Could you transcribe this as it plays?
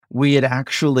we had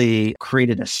actually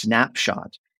created a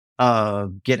snapshot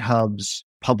of GitHub's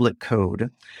public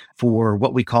code for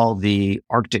what we call the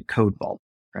Arctic Code Vault,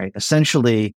 right?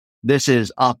 Essentially, this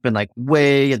is up in like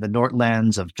way in the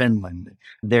Northlands of Finland.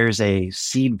 There's a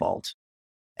seed vault.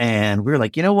 And we were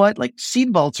like, you know what? Like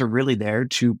seed vaults are really there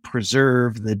to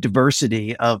preserve the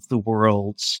diversity of the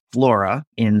world's flora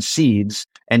in seeds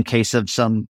in case of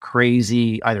some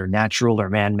crazy, either natural or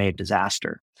man-made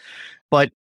disaster.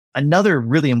 But another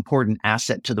really important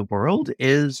asset to the world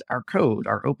is our code,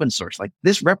 our open source. Like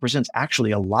this represents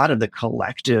actually a lot of the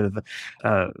collective,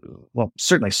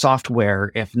 certainly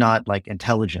software, if not like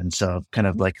intelligence of kind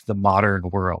of like the modern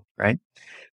world, right?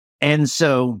 And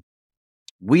so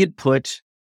we had put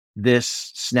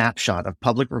this snapshot of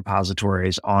public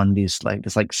repositories on this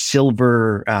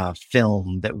silver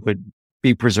film that would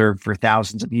be preserved for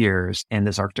thousands of years in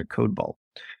this Arctic Code Vault.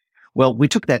 Well, we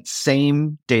took that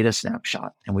same data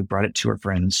snapshot and we brought it to our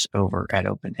friends over at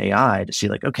OpenAI to see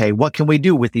like, okay, what can we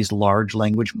do with these large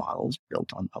language models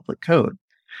built on public code?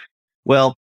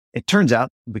 Well, it turns out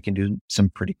we can do some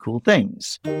pretty cool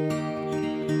things.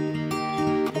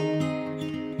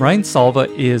 Ryan Salva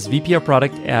is VP of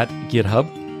Product at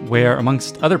GitHub, where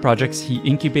amongst other projects, he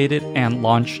incubated and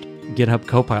launched GitHub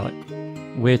Copilot,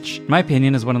 which in my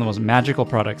opinion is one of the most magical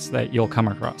products that you'll come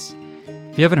across.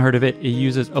 If you haven't heard of it, it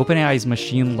uses OpenAI's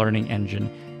machine learning engine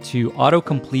to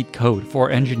autocomplete code for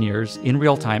engineers in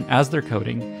real time as they're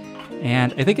coding.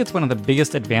 And I think it's one of the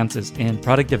biggest advances in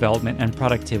product development and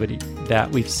productivity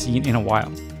that we've seen in a while.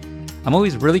 I'm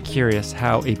always really curious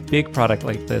how a big product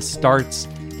like this starts,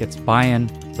 gets buy-in,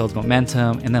 builds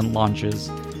momentum, and then launches,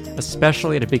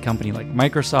 especially at a big company like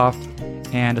Microsoft,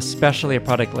 and especially a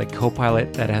product like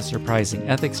Copilot that has surprising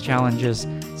ethics challenges,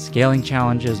 scaling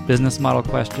challenges, business model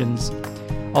questions.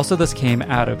 Also, this came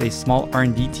out of a small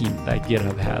R&D team that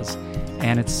GitHub has,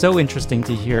 and it's so interesting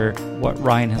to hear what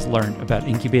Ryan has learned about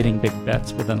incubating big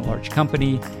bets within a large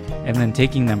company and then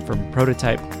taking them from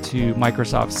prototype to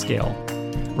Microsoft scale.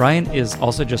 Ryan is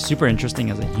also just super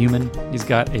interesting as a human. He's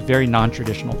got a very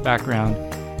non-traditional background,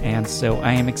 and so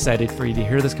I am excited for you to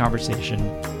hear this conversation.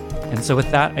 And so with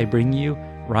that, I bring you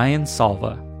Ryan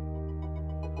Salva.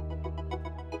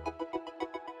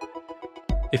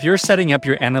 If you're setting up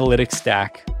your analytics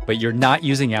stack, but you're not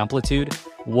using Amplitude,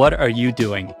 what are you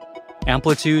doing?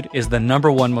 Amplitude is the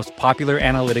 #1 most popular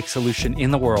analytics solution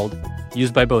in the world,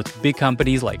 used by both big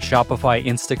companies like Shopify,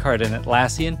 Instacart, and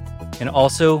Atlassian, and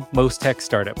also most tech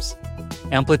startups.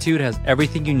 Amplitude has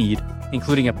everything you need,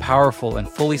 including a powerful and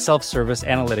fully self-service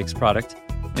analytics product,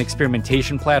 an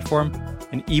experimentation platform,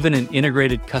 and even an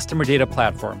integrated customer data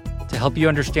platform to help you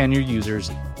understand your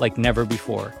users like never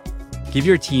before. Give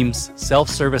your teams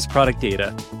self-service product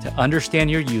data to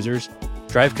understand your users,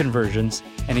 drive conversions,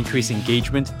 and increase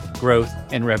engagement, growth,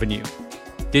 and revenue.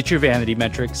 Ditch your vanity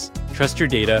metrics, trust your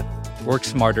data, work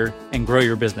smarter, and grow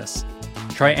your business.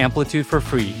 Try Amplitude for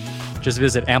free. Just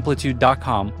visit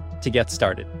amplitude.com to get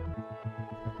started.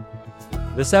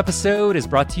 This episode is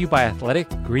brought to you by Athletic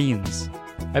Greens.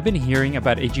 I've been hearing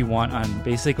about AG1 on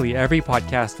basically every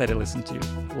podcast that I listen to,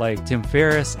 like Tim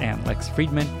Ferriss and Lex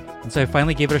Friedman, and so I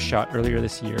finally gave it a shot earlier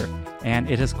this year, and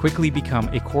it has quickly become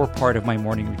a core part of my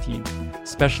morning routine,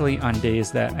 especially on days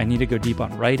that I need to go deep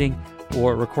on writing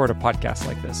or record a podcast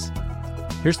like this.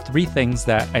 Here's 3 things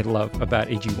that I love about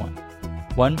AG1.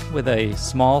 1, with a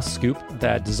small scoop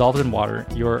that dissolves in water,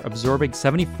 you're absorbing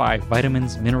 75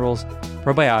 vitamins, minerals,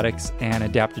 probiotics, and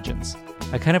adaptogens.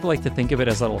 I kind of like to think of it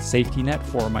as a little safety net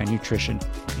for my nutrition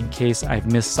in case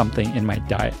I've missed something in my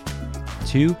diet.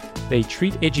 2, they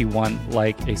treat AG1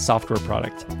 like a software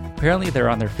product. Apparently they're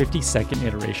on their 52nd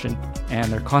iteration,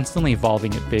 and they're constantly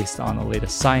evolving it based on the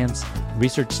latest science,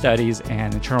 research studies,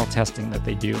 and internal testing that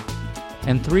they do.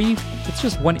 And 3, it's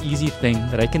just one easy thing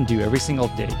that I can do every single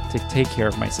day to take care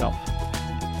of myself.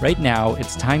 Right now,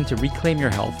 it's time to reclaim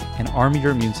your health and arm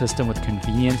your immune system with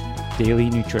convenient daily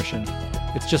nutrition.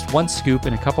 It's just 1 scoop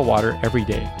in a cup of water every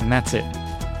day, and that's it.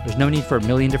 There's no need for a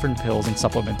million different pills and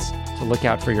supplements to look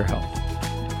out for your health.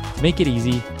 To make it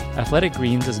easy, Athletic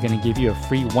Greens is going to give you a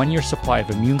free 1-year supply of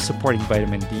immune-supporting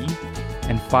vitamin D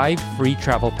and 5 free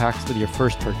travel packs with your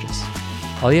first purchase.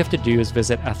 All you have to do is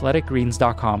visit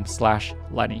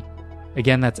athleticgreens.com/Lenny.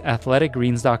 Again, that's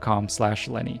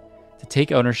athleticgreens.com/Lenny to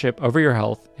take ownership over your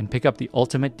health and pick up the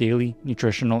ultimate daily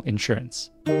nutritional insurance.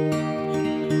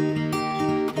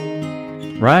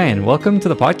 Ryan, welcome to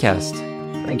the podcast.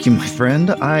 Thank you, my friend.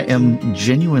 I am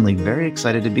genuinely very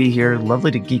excited to be here.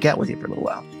 Lovely to geek out with you for a little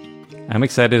while. I'm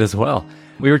excited as well.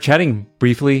 We were chatting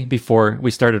briefly before we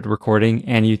started recording,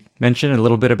 and you mentioned a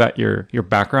little bit about your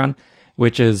background,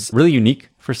 which is really unique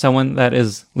for someone that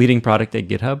is leading product at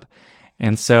GitHub.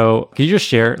 And so can you just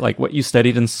share like what you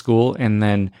studied in school and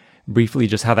then briefly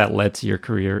just how that led to your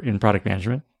career in product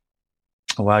management?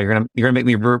 Oh, wow, you're gonna make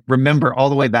me remember all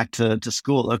the way back to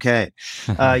school. Okay,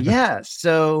 yeah.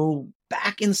 So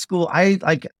back in school, I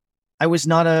was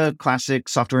not a classic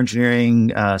software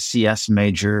engineering CS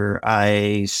major.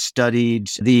 I studied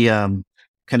the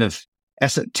kind of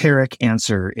esoteric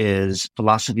answer is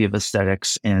philosophy of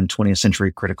aesthetics and 20th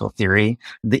century critical theory.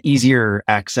 The easier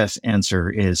access answer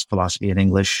is philosophy and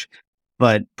English.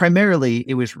 But primarily,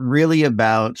 it was really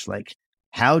about like,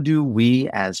 how do we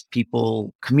as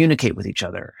people communicate with each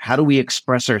other? How do we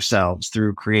express ourselves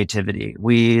through creativity?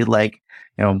 We like,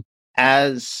 you know,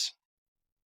 as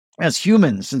as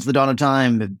humans since the dawn of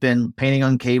time have been painting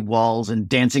on cave walls and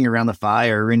dancing around the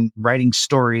fire and writing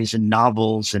stories and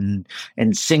novels and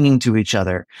singing to each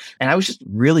other. And I was just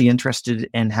really interested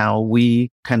in how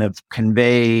we kind of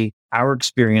convey our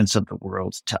experience of the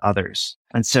world to others.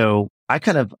 And so I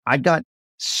got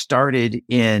started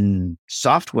in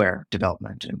software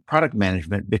development and product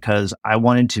management because I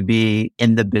wanted to be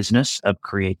in the business of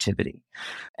creativity.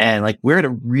 And like we're at a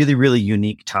really, really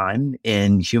unique time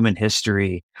in human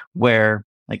history where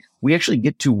like we actually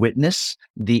get to witness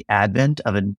the advent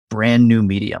of a brand new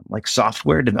medium. Like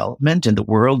software development and the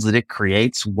worlds that it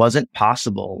creates wasn't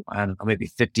possible, I don't know, maybe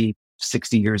 50,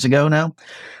 60 years ago now.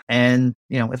 And,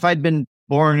 if I'd been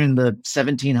born in the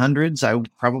 1700s, I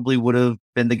probably would have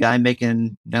been the guy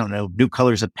making, I don't know, new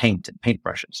colors of paint and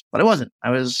paintbrushes, but I wasn't.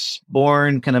 I was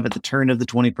born kind of at the turn of the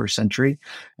 21st century.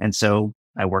 And so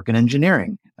I work in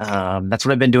engineering. That's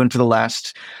what I've been doing for the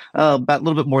last about a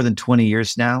little bit more than 20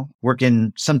 years now.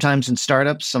 Working sometimes in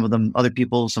startups, some of them other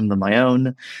people, some of them my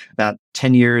own. About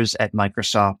 10 years at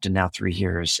Microsoft and now 3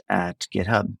 years at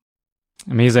GitHub.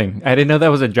 Amazing. I didn't know that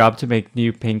was a job to make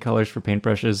new paint colors for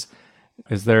paintbrushes.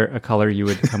 Is there a color you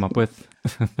would come up with?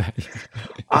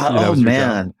 Oh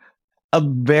man, a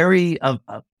very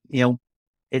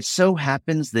it so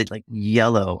happens that like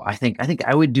yellow. I think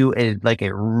I would do a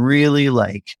really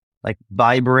like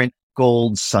vibrant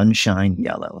gold sunshine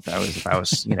yellow if I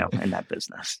was in that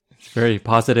business. It's very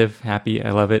positive, happy.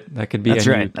 I love it. That could be That's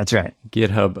right. That's right.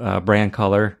 GitHub brand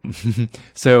color.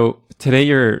 So today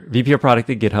you're VP of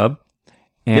product at GitHub.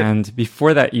 And Yep.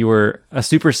 Before that, you were a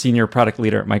super senior product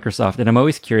leader at Microsoft. And I'm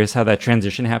always curious how that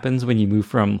transition happens when you move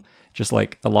from just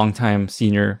like a longtime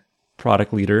senior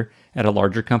product leader at a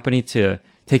larger company to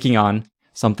taking on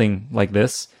something like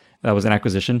this that was an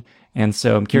acquisition. And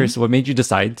so I'm curious, what made you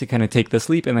decide to kind of take this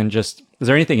leap? And then just, is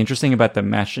there anything interesting about the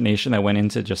machination that went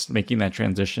into just making that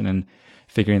transition and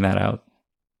figuring that out?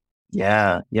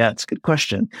 Yeah, it's a good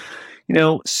question.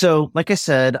 So like I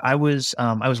said, I was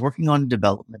working on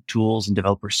development tools and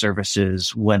developer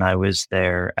services when I was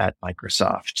there at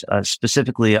Microsoft.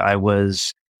 Specifically, I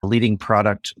was leading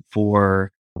product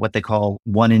for what they call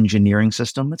one engineering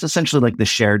system. It's essentially like the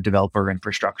shared developer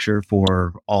infrastructure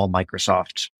for all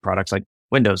Microsoft products like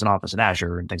Windows and Office and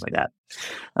Azure and things like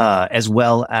that, as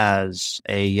well as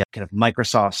a kind of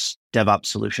Microsoft's DevOps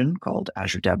solution called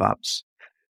Azure DevOps.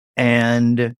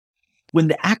 And when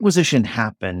the acquisition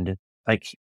happened,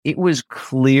 like it was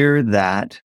clear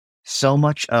that so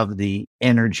much of the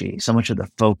energy, so much of the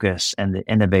focus and the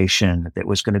innovation that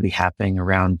was going to be happening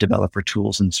around developer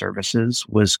tools and services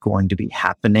was going to be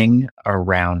happening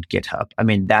around GitHub. I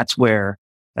mean, that's where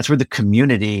the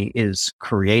community is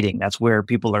creating. That's where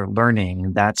people are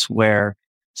learning. That's where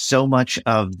so much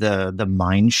of the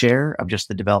mind share of just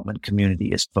the development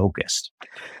community is focused.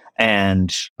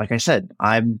 And like I said,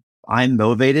 I'm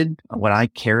motivated. What I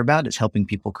care about is helping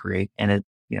people create. And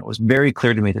it was very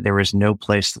clear to me that there was no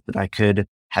place that I could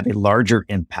have a larger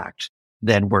impact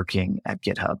than working at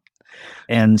GitHub.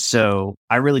 And so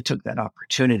I really took that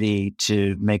opportunity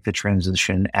to make the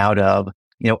transition out of,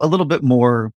 a little bit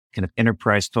more kind of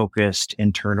enterprise focused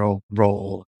internal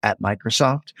role at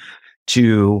Microsoft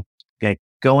to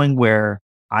going where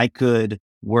I could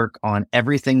work on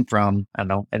everything from, I don't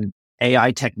know, an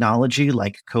AI technology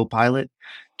like Copilot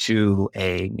to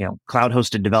cloud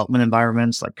hosted development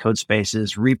environments like code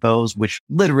spaces, repos, which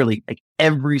literally like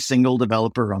every single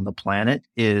developer on the planet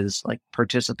is like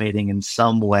participating in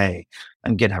some way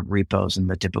on GitHub repos in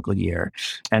the typical year.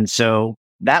 And so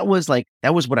that was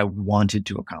what I wanted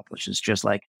to accomplish, is just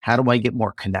like, how do I get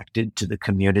more connected to the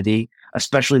community,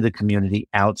 especially the community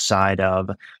outside of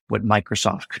what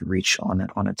Microsoft could reach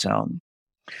on its own.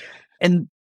 And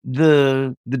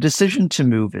the decision to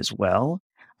move as well,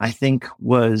 I think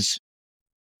was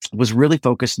really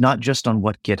focused not just on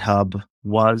what GitHub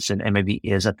was and maybe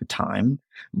is at the time,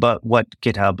 but what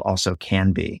GitHub also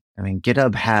can be. I mean,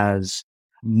 GitHub has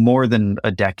more than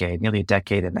a decade, nearly a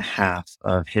decade and a half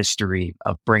of history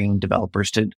of bringing developers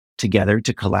to together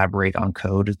to collaborate on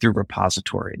code through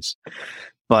repositories.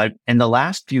 But in the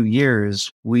last few years,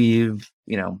 we've,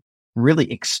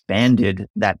 really expanded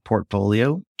that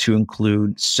portfolio to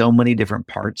include so many different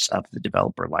parts of the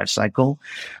developer lifecycle.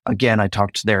 Again, I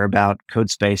talked there about code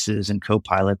spaces and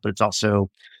Copilot, but it's also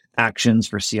actions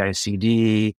for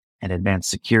CI/CD and advanced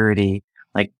security.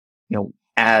 Like,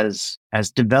 as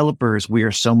developers, we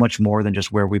are so much more than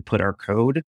just where we put our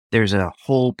code. There's a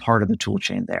whole part of the tool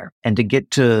chain there. And to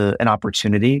get to an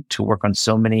opportunity to work on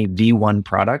so many V1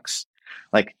 products,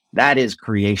 like that is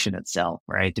creation itself,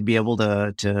 right? To be able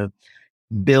to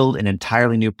build an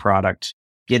entirely new product,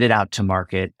 get it out to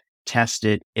market, test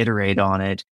it, iterate on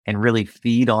it, and really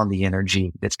feed on the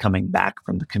energy that's coming back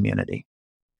from the community.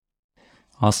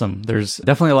 Awesome. There's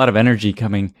definitely a lot of energy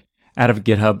coming out of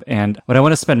GitHub. And what I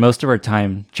want to spend most of our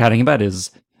time chatting about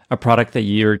is a product that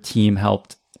your team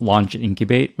helped launch and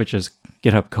incubate, which is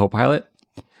GitHub Copilot,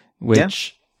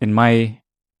 which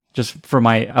just from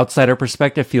my outsider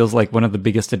perspective, feels like one of the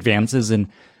biggest advances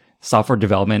in software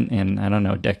development in, I don't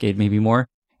know, a decade, maybe more.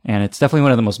 And it's definitely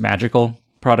one of the most magical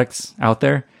products out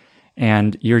there.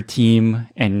 And your team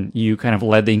and you kind of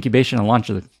led the incubation and launch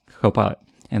of the Copilot.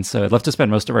 And so I'd love to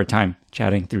spend most of our time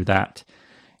chatting through that.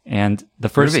 And the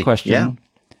first question. Yeah.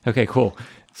 Okay, cool.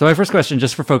 So my first question,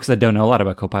 just for folks that don't know a lot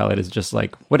about Copilot, is just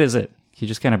like, what is it? Can you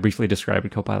just kind of briefly describe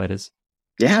what Copilot is?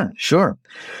 Yeah, sure.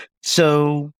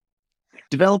 So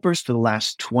developers for the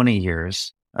last 20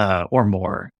 years or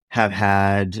more have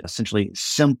had essentially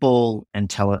simple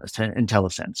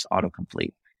IntelliSense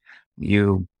autocomplete.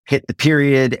 You hit the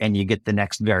period and you get the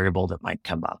next variable that might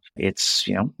come up. It's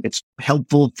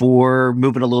helpful for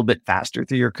moving a little bit faster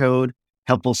through your code,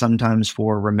 helpful sometimes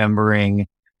for remembering,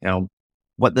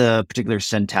 what the particular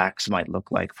syntax might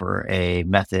look like for a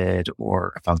method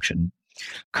or a function.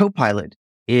 Copilot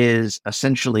is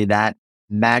essentially that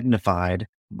magnified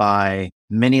by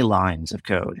many lines of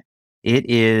code. It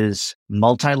is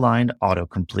multi-line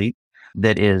autocomplete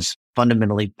that is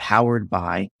fundamentally powered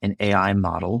by an AI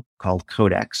model called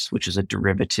Codex, which is a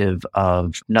derivative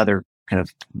of another kind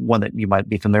of one that you might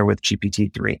be familiar with,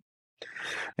 GPT-3.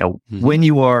 When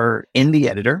you are in the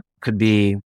editor, could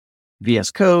be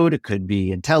VS Code, it could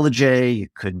be IntelliJ,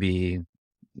 it could be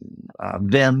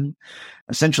Vim.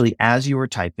 Essentially, as you are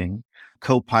typing,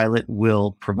 Copilot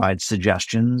will provide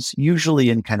suggestions,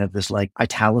 usually in kind of this like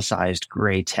italicized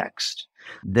gray text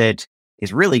that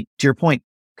is really, to your point,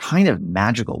 kind of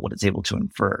magical what it's able to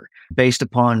infer based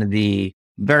upon the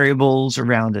variables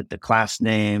around it, the class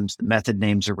names, the method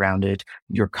names around it,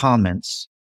 your comments.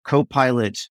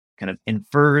 Copilot kind of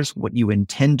infers what you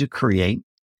intend to create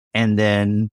and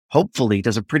then hopefully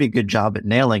does a pretty good job at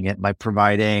nailing it by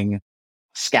providing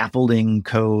scaffolding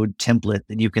code template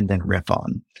that you can then riff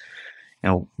on.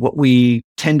 What we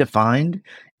tend to find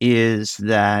is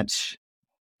that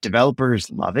developers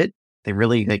love it. They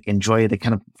really enjoy it. They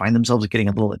kind of find themselves getting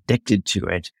a little addicted to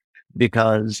it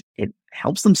because it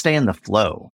helps them stay in the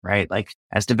flow, right? Like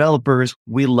as developers,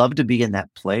 we love to be in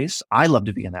that place. I love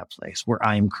to be in that place where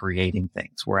I'm creating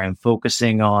things, where I'm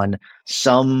focusing on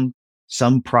some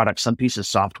product, some piece of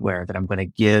software that I'm going to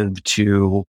give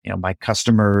to, my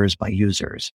customers, my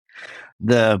users.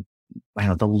 The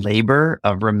labor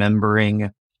of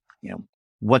remembering,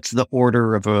 what's the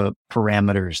order of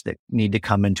parameters that need to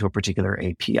come into a particular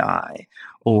API,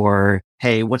 or,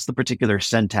 hey, what's the particular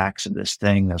syntax of this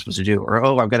thing that's supposed to do? Or,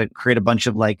 I've got to create a bunch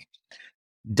of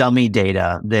dummy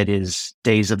data that is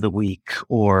days of the week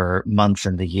or months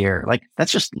in the year.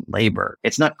 That's just labor.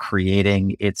 It's not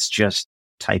creating, it's just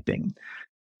typing.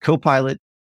 Copilot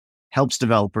helps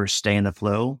developers stay in the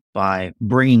flow by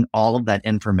bringing all of that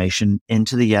information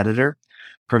into the editor,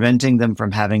 preventing them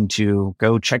from having to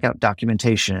go check out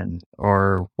documentation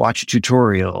or watch a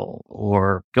tutorial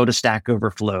or go to Stack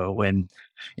Overflow and,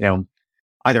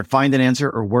 either find an answer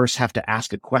or worse, have to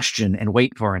ask a question and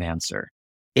wait for an answer.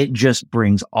 It just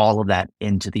brings all of that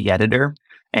into the editor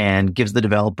and gives the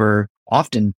developer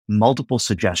often multiple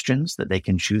suggestions that they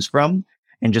can choose from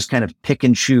and just kind of pick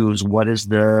and choose what is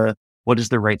the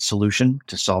right solution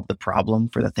to solve the problem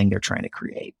for the thing they're trying to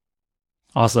create.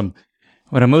 Awesome.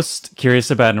 What I'm most curious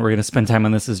about, and we're going to spend time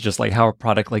on this, is just how a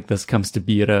product like this comes to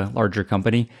be at a larger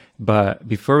company. But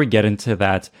before we get into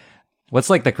that, what's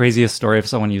the craziest story of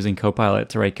someone using Copilot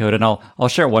to write code? And I'll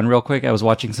share one real quick. I was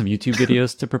watching some YouTube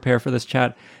videos to prepare for this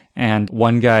chat. And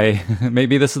one guy,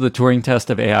 maybe this is the Turing test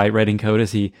of AI writing code,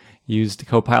 is he used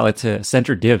Copilot to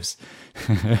center divs.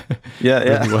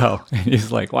 Really well. And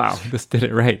he's like, wow, this did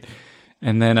it right.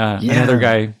 And then another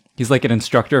guy, he's an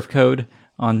instructor of code.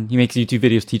 He makes YouTube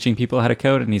videos teaching people how to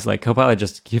code. And he's like, Copilot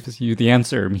just gives you the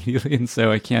answer immediately. And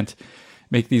so I can't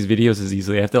make these videos as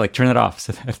easily. I have to like turn it off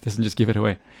so that it doesn't just give it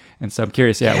away. And so I'm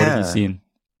curious, what have you Yeah. seen?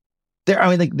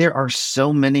 There are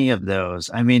so many of those.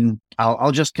 I mean,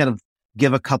 I'll just kind of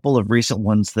give a couple of recent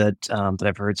ones that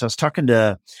I've heard. So I was talking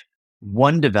to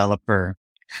one developer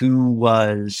who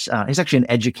was, he's actually an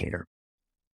educator,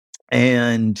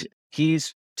 and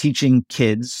he's teaching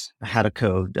kids how to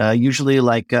code, usually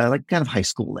like kind of high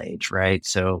school age, right?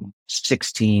 So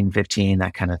 16, 15,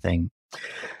 that kind of thing.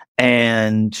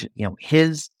 And,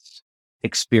 his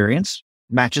experience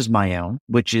matches my own,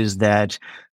 which is that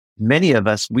many of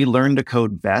us, we learn to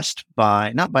code best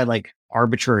by not by like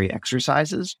arbitrary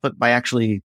exercises, but by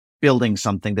actually building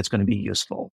something that's going to be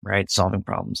useful, right? Solving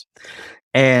problems.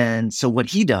 And so what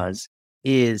he does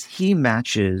is he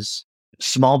matches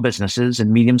small businesses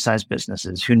and medium-sized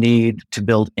businesses who need to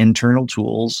build internal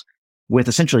tools with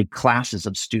essentially classes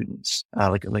of students,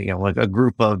 like a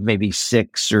group of maybe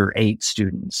 6 or 8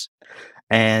 students,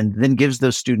 and then gives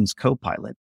those students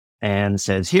Copilot and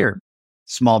says, here,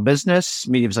 small business,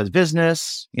 medium-sized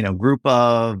business, group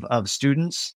of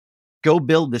students, go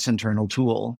build this internal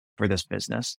tool for this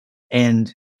business.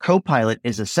 And Copilot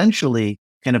is essentially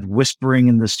kind of whispering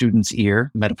in the student's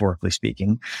ear, metaphorically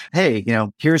speaking, hey,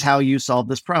 here's how you solve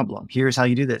this problem. Here's how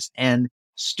you do this. And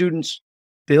students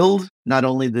build not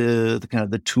only the kind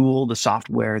of the tool, the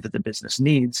software that the business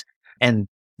needs, and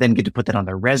then get to put that on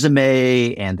their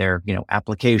resume and their,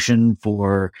 application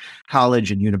for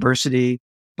college and university,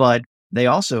 but they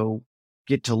also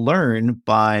get to learn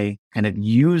by kind of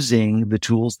using the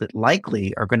tools that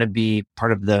likely are going to be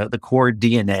part of the core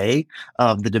DNA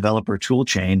of the developer tool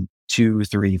chain 2,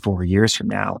 3, 4 years from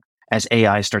now, as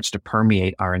AI starts to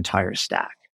permeate our entire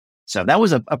stack. So that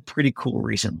was a pretty cool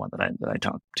recent one that I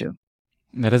talked to.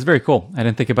 That is very cool. I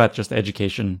didn't think about just the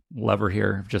education lever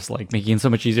here, just like making it so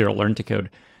much easier to learn to code,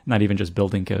 not even just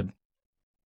building code.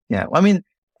 Yeah. Well, I mean,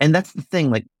 and that's the thing,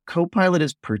 like Copilot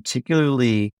is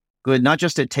particularly good, not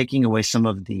just at taking away some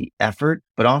of the effort,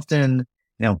 but often,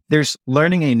 there's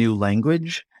learning a new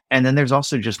language. And then there's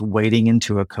also just wading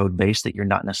into a code base that you're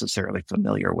not necessarily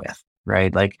familiar with,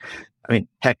 right? Like, I mean,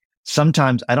 heck,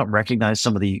 sometimes I don't recognize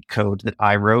some of the code that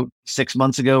I wrote 6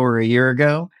 months ago or a year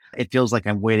ago. It feels like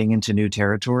I'm wading into new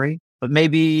territory, but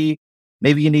maybe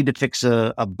you need to fix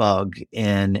a bug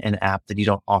in an app that you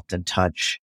don't often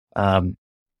touch.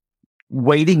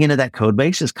 Wading into that code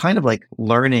base is kind of like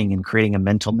learning and creating a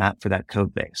mental map for that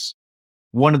code base.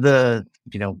 One of the,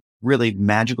 really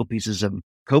magical pieces of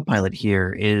Copilot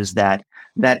here is that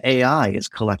AI is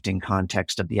collecting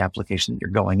context of the application that you're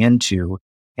going into.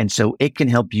 And so it can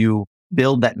help you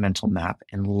build that mental map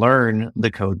and learn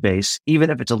the code base, even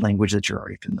if it's a language that you're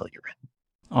already familiar in.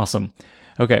 Awesome.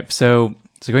 Okay. So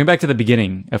going back to the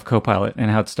beginning of Copilot and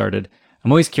how it started,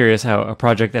 I'm always curious how a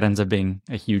project that ends up being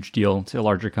a huge deal to a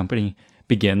larger company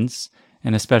begins,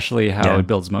 and especially how it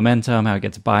builds momentum, how it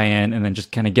gets buy-in, and then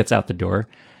just kind of gets out the door.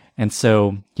 And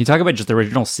so can you talk about just the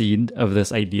original seed of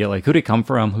this idea? Like, who did it come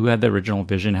from? Who had the original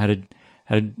vision? How did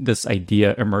this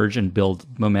idea emerge and build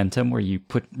momentum where you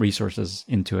put resources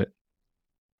into it?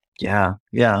 Yeah.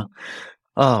 Yeah.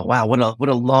 Oh, wow. What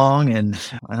a long and,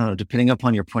 I don't know, depending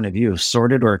upon your point of view,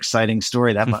 sordid or exciting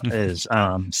story that is.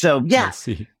 So yeah. Let's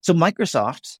see. So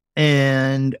Microsoft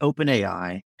and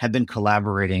OpenAI have been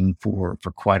collaborating for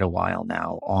quite a while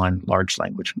now on large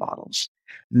language models,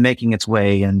 making its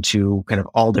way into kind of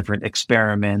all different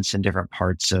experiments and different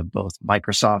parts of both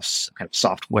Microsoft's kind of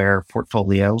software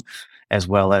portfolio, as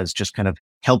well as just kind of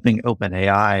helping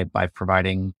OpenAI by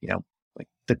providing, like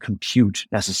the compute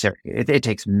necessary. It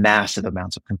takes massive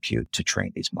amounts of compute to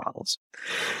train these models.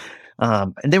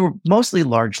 And they were mostly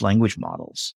large language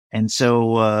models. And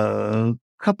so a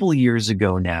couple of years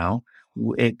ago now,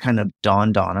 it kind of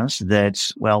dawned on us that,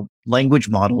 well, language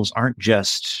models aren't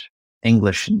just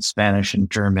English and Spanish and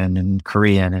German and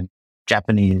Korean and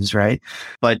Japanese, right?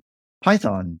 But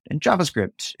Python and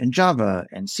JavaScript and Java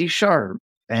and C#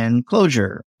 and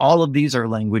Clojure, all of these are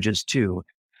languages too.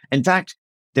 In fact,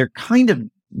 they're kind of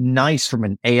nice from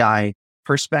an AI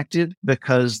perspective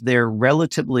because they're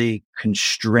relatively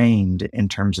constrained in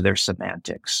terms of their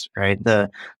semantics, right? The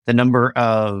number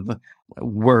of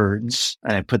words,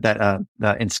 and I put that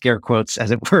in scare quotes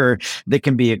as it were, that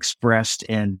can be expressed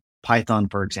in Python,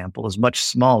 for example, is much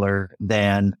smaller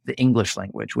than the English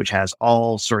language, which has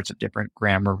all sorts of different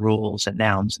grammar rules and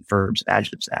nouns and verbs,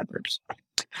 adjectives, adverbs.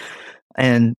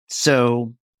 And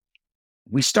so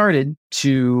we started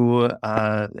to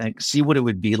see what it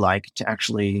would be like to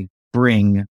actually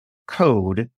bring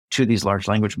code to these large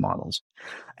language models.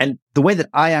 And the way that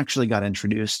I actually got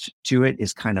introduced to it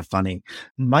is kind of funny.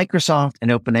 Microsoft and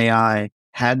OpenAI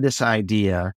had this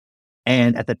idea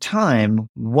And at the time,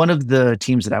 one of the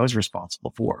teams that I was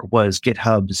responsible for was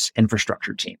GitHub's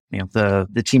infrastructure team,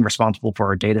 the team responsible for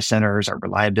our data centers, our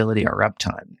reliability, our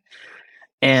uptime.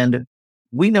 And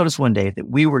we noticed one day that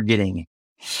we were getting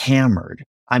hammered.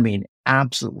 I mean,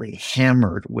 absolutely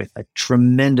hammered with a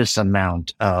tremendous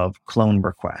amount of clone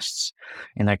requests.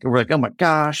 And we're like, oh my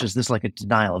gosh, is this like a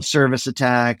denial of service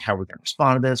attack? How are we going to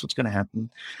respond to this? What's going to happen?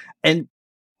 And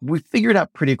we figured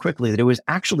out pretty quickly that it was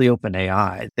actually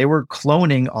OpenAI. They were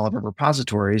cloning all of our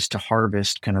repositories to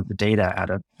harvest kind of the data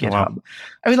out of GitHub. Wow.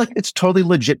 I mean, like, it's totally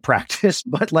legit practice,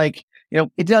 but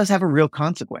it does have a real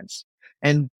consequence.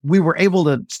 And we were able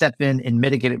to step in and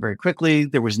mitigate it very quickly.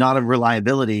 There was not a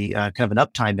reliability, kind of an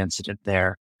uptime incident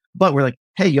there, but we're like,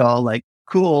 hey, y'all, like,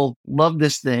 cool, love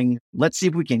this thing. Let's see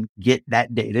if we can get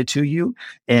that data to you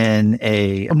in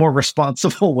a more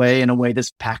responsible way, in a way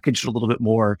that's packaged a little bit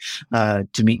more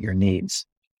to meet your needs.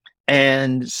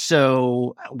 And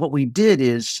so what we did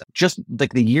is, just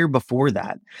like the year before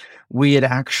that, we had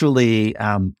actually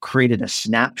created a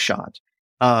snapshot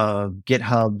of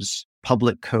GitHub's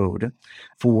public code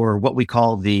for what we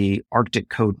call the Arctic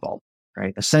Code Vault,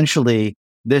 right? Essentially,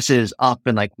 this is up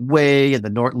in like way in the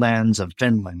Northlands of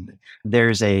Finland.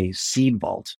 There's a seed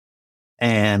vault.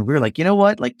 And we were like, you know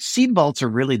what? Like, seed vaults are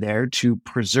really there to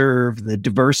preserve the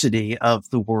diversity of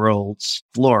the world's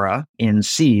flora in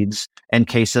seeds in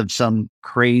case of some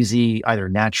crazy, either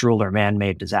natural or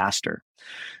man-made disaster.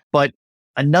 But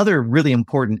another really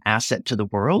important asset to the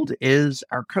world is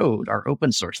our code, our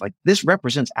open source. Like, this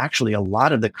represents actually a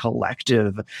lot of the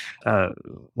collective,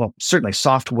 certainly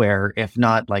software, if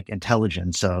not like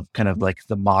intelligence of kind of like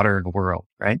the modern world,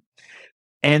 right?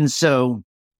 And so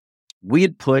we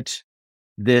had put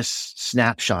this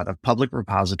snapshot of public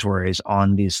repositories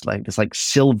on this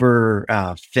silver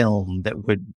film that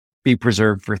would be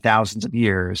preserved for thousands of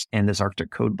years in this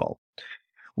Arctic Code Vault.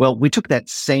 Well, we took that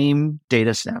same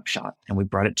data snapshot and we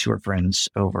brought it to our friends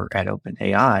over at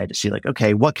OpenAI to see, like,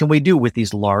 okay, what can we do with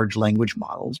these large language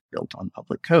models built on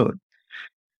public code?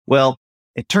 Well,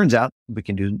 it turns out we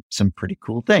can do some pretty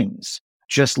cool things,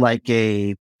 just like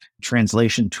a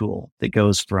translation tool that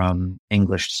goes from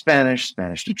English to Spanish,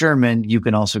 Spanish to German. You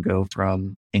can also go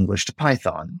from English to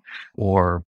Python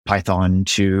or Python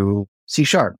to C#.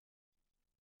 And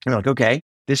we're like, okay,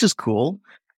 this is cool.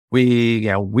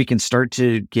 We can start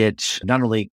to get not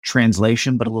only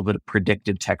translation, but a little bit of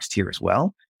predictive text here as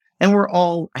well. And we're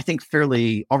all, I think,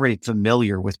 fairly already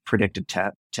familiar with predictive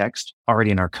text already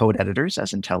in our code editors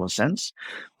as IntelliSense.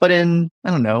 But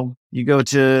you go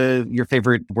to your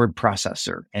favorite word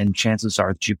processor, and chances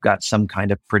are that you've got some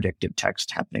kind of predictive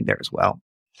text happening there as well.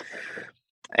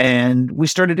 And we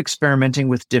started experimenting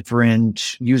with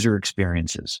different user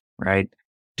experiences, right?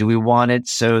 Do we want it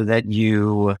so that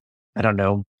you,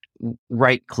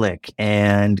 right click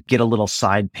and get a little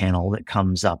side panel that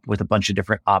comes up with a bunch of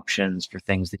different options for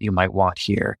things that you might want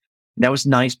here? And that was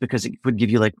nice because it would give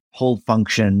you like whole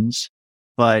functions,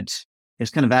 but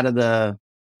it's kind of out of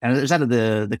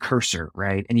the cursor,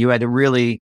 right? And you had to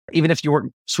really, even if you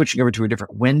weren't switching over to a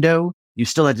different window, you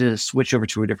still had to switch over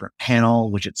to a different panel,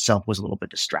 which itself was a little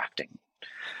bit distracting.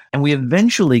 And we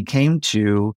eventually came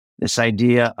to this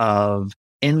idea of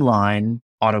inline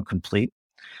autocomplete.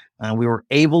 We were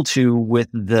able to, with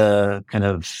the kind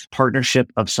of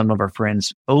partnership of some of our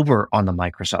friends over on the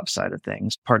Microsoft side of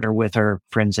things, partner with our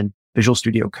friends in Visual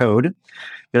Studio Code,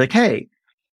 be like, hey,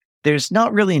 there's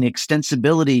not really an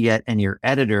extensibility yet in your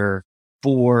editor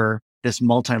for this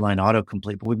multi-line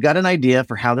autocomplete, but we've got an idea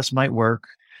for how this might work.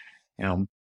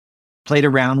 Played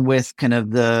around with kind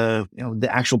of the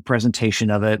actual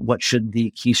presentation of it. What should the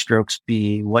keystrokes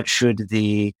be? What should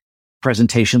the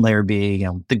presentation layer be?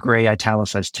 The gray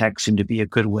italicized text seemed to be a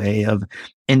good way of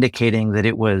indicating that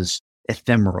it was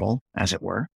ephemeral, as it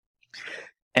were.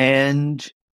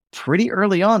 And pretty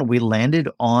early on, we landed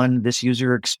on this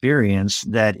user experience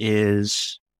that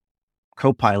is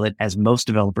Copilot as most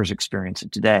developers experience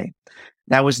it today.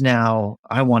 That was now,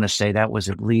 I want to say that was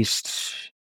at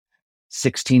least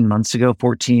 16 months ago.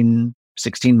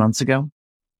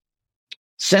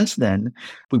 Since then,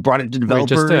 we brought it to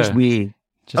developers.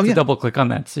 To double click on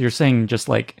that. So you're saying just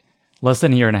like less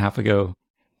than a year and a half ago,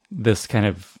 this kind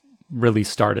of really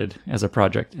started as a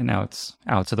project and now it's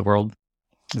out to the world.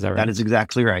 Is that right? That is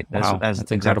exactly right. That's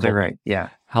exactly incredible. Right. Yeah.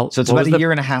 So it's about a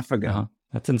year and a half ago. Uh-huh.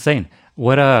 That's insane.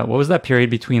 What was that period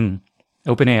between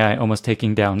OpenAI almost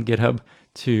taking down GitHub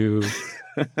to,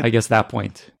 I guess, that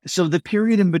point? So the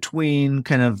period in between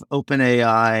kind of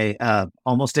OpenAI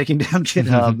almost taking down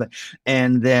GitHub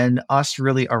and then us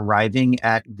really arriving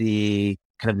at the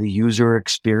kind of the user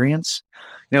experience,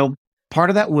 part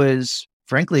of that was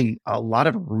frankly, a lot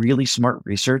of really smart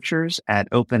researchers at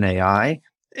OpenAI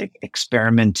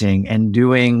experimenting and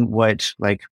doing what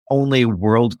like only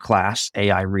world-class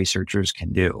AI researchers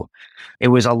can do. It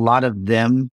was a lot of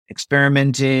them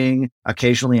experimenting,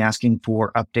 occasionally asking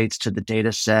for updates to the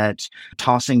data set,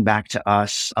 tossing back to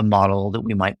us a model that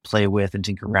we might play with and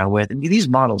tinker around with. And these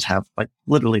models have like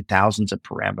literally thousands of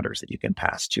parameters that you can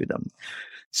pass to them.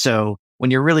 So when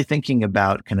you're really thinking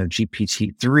about kind of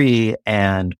GPT-3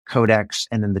 and Codex,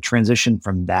 and then the transition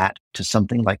from that to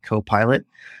something like Copilot,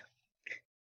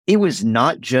 it was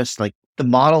not just like the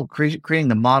model, creating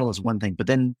the model is one thing, but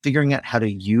then figuring out how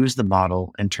to use the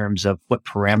model in terms of what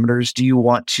parameters do you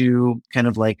want to kind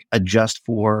of like adjust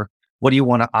for? What do you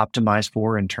want to optimize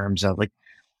for in terms of like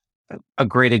a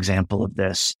great example of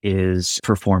this is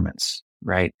performance,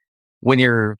 right? When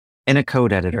you're in a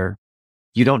code editor,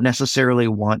 you don't necessarily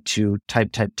want to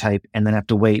type, and then have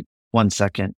to wait 1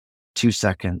 second, 2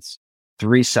 seconds,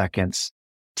 3 seconds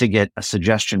to get a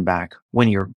suggestion back when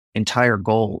your entire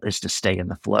goal is to stay in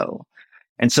the flow.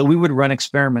 And so we would run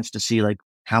experiments to see like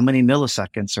how many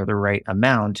milliseconds are the right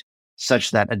amount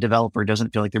such that a developer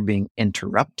doesn't feel like they're being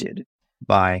interrupted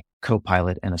by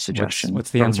Copilot and a suggestion.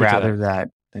 What's the answer rather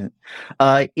to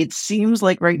that? It seems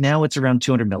like right now it's around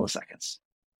 200 milliseconds.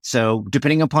 So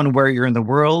depending upon where you're in the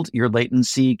world, your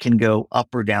latency can go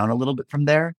up or down a little bit from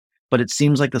there, but it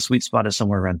seems like the sweet spot is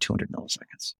somewhere around 200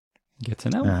 milliseconds. Good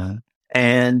to know.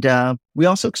 And we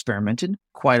also experimented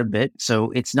quite a bit.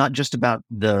 So it's not just about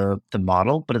the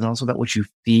model, but it's also about what you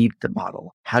feed the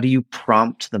model. How do you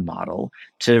prompt the model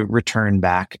to return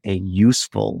back a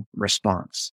useful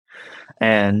response?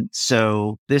 And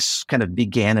so this kind of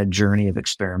began a journey of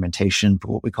experimentation for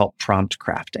what we call prompt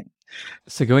crafting.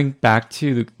 So going back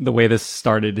to the way this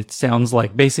started, it sounds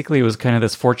like basically it was kind of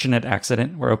this fortunate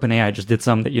accident where OpenAI just did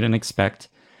something that you didn't expect.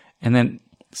 And then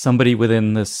somebody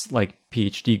within this like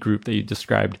PhD group that you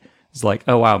described is like,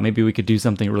 oh, wow, maybe we could do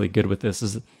something really good with this.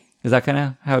 Is that kind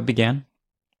of how it began?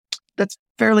 That's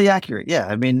fairly accurate. Yeah.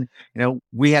 I mean,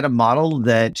 we had a model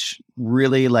that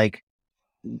really like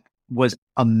was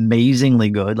amazingly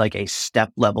good, like a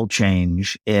step level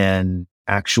change in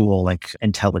actual like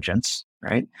intelligence,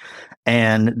 right?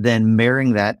 And then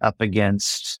marrying that up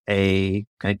against a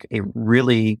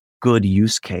really good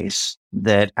use case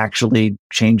that actually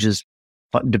changes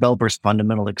developers'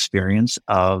 fundamental experience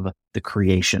of the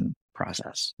creation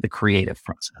process, the creative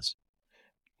process.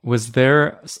 Was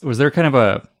there kind of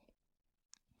a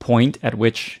point at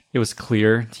which it was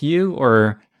clear to you,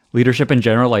 or leadership in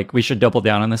general, like we should double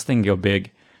down on this thing, go big,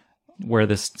 where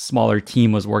this smaller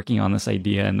team was working on this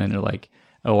idea and then they're like,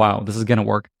 oh, wow, this is going to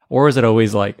work? Or is it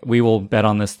always like, we will bet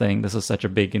on this thing. This is such a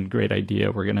big and great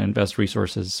idea. We're going to invest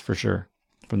resources for sure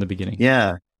from the beginning.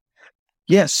 Yeah.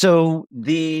 Yeah. So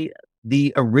the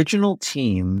original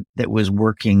team that was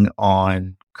working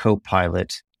on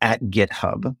Copilot at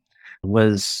GitHub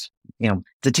was,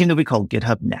 the team that we call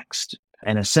GitHub Next.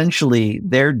 And essentially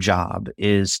their job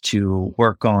is to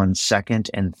work on second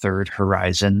and third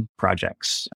horizon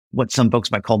projects, what some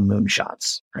folks might call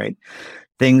moonshots, right?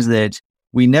 Things that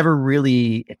we never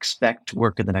really expect to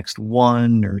work in the next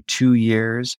 1 or 2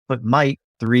 years, but might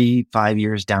 3-5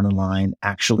 years down the line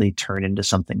actually turn into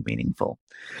something meaningful.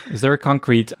 Is there a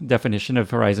concrete definition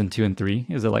of Horizon 2 and 3?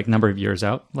 Is it like number of years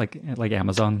out, like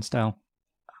Amazon style?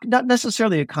 Not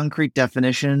necessarily a concrete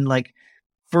definition. Like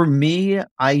for me,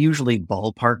 I usually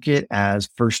ballpark it as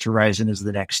first horizon is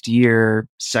the next year,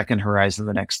 second horizon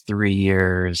the next 3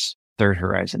 years, third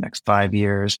horizon next 5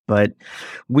 years. But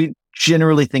we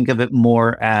generally think of it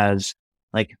more as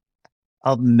like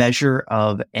a measure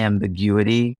of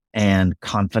ambiguity and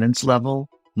confidence level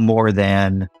more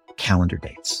than calendar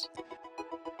dates.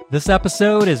 This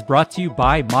episode is brought to you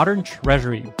by Modern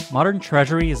Treasury. Modern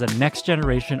Treasury is a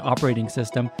next-generation operating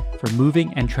system for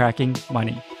moving and tracking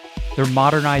money. They're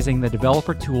modernizing the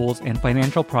developer tools and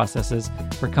financial processes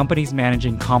for companies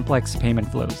managing complex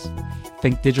payment flows.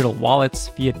 Think digital wallets,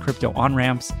 fiat crypto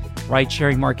on-ramps,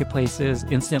 ride-sharing marketplaces,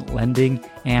 instant lending,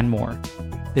 and more.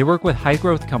 They work with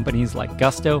high-growth companies like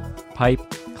Gusto, Pipe,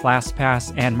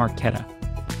 ClassPass, and Marqeta.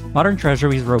 Modern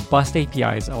Treasury's robust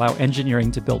APIs allow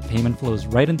engineering to build payment flows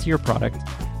right into your product,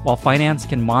 while finance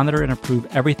can monitor and approve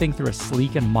everything through a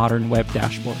sleek and modern web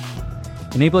dashboard.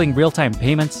 Enabling real-time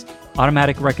payments,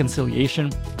 automatic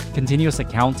reconciliation, continuous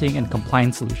accounting, and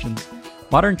compliance solutions,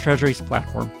 Modern Treasury's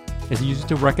platform is used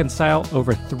to reconcile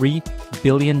over $3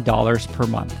 billion per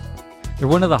month. They're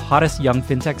one of the hottest young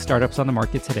fintech startups on the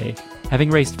market today,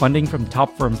 having raised funding from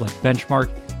top firms like Benchmark,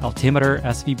 Altimeter,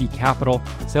 SVB Capital,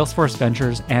 Salesforce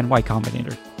Ventures, and Y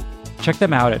Combinator. Check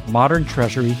them out at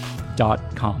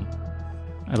moderntreasury.com.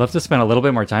 I'd love to spend a little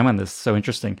bit more time on this. So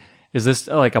interesting. Is this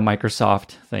like a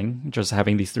Microsoft thing, just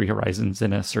having these three horizons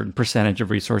and a certain percentage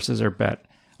of resources are bet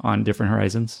on different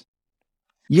horizons?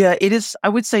 Yeah, it is. I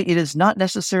would say it is not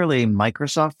necessarily a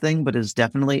Microsoft thing, but is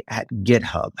definitely at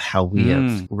GitHub how we have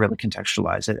Mm. really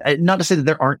contextualized it. Not to say that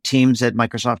there aren't teams at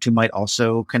Microsoft who might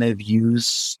also kind of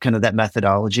use kind of that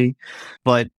methodology,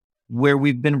 but where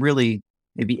we've been really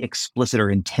maybe explicit or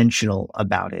intentional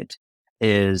about it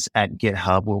is at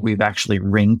GitHub, where we've actually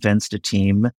ring fenced a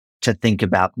team to think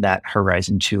about that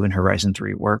Horizon 2 and Horizon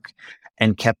 3 work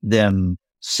and kept them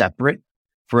separate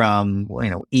from,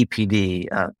 EPD,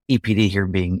 EPD here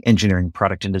being engineering,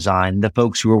 product and design, the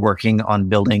folks who are working on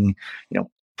building,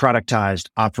 productized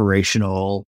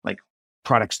operational like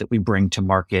products that we bring to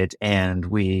market and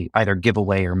we either give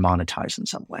away or monetize in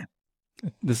some way.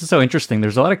 This is so interesting.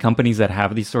 There's a lot of companies that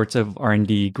have these sorts of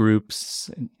R&D groups,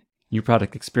 new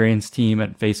product experience team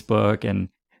at Facebook, and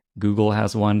Google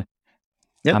has one.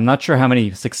 Yep. I'm not sure how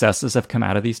many successes have come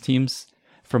out of these teams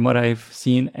from what I've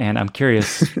seen. And I'm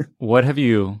curious, what have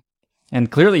you, and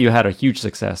clearly you had a huge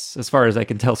success as far as I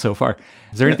can tell so far.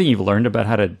 Is there anything you've learned about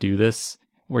how to do this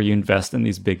where you invest in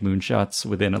these big moonshots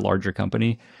within a larger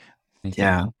company?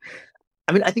 Yeah.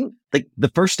 I mean, I think like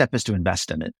the first step is to invest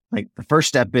in it. Like the first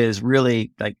step is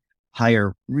really like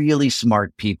hire really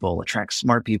smart people, attract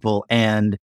smart people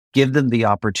and give them the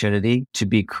opportunity to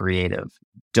be creative.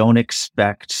 Don't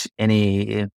expect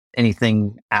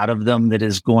anything out of them that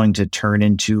is going to turn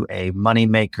into a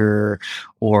moneymaker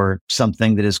or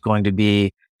something that is going to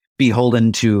be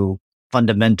beholden to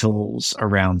fundamentals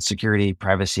around security,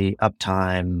 privacy,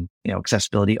 uptime,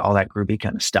 accessibility, all that groovy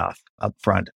kind of stuff up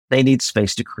front. They need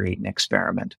space to create an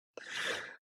experiment.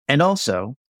 And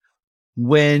also,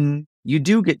 when you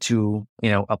do get to,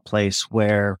 a place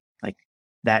where like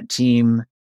that team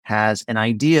has an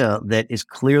idea that is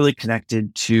clearly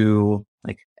connected to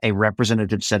like a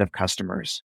representative set of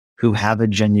customers who have a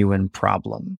genuine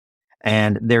problem.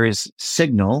 And there is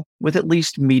signal with at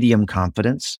least medium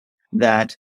confidence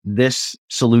that this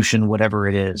solution, whatever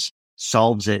it is,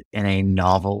 solves it in a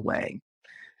novel way.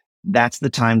 That's the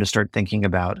time to start thinking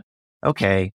about,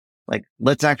 okay, like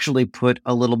let's actually put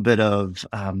a little bit of,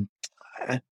 I'm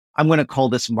going to call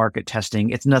this market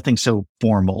testing. It's nothing so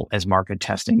formal as market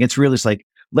testing. It's really just like,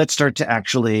 let's start to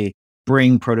actually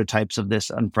bring prototypes of this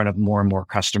in front of more and more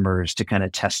customers to kind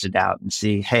of test it out and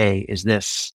see, hey, is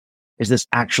this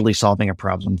actually solving a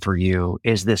problem for you?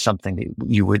 Is this something that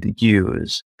you would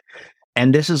use?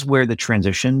 And this is where the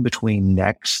transition between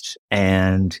Next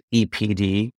and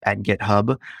EPD at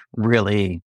GitHub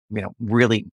really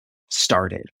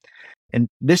started. And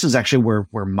this is actually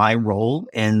where my role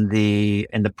in the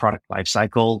product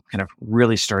lifecycle kind of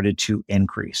really started to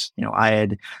increase. I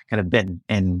had kind of been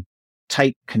in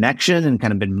tight connection and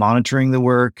kind of been monitoring the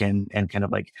work and kind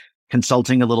of like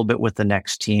consulting a little bit with the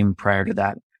Next team prior to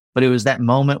that. But it was that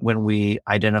moment when we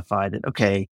identified that,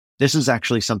 okay, this is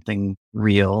actually something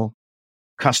real.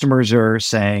 Customers are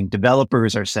saying,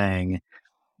 developers are saying,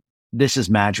 this is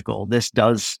magical. This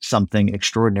does something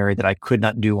extraordinary that I could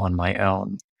not do on my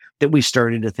own. That we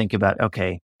started to think about,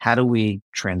 okay, how do we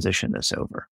transition this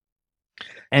over?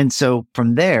 And so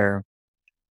from there,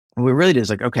 we really did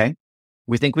is like, okay,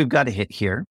 we think we've got a hit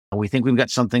here. We think we've got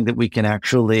something that we can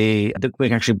actually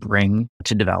bring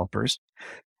to developers.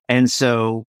 And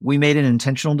so we made an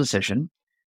intentional decision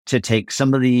to take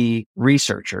some of the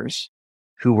researchers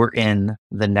who were in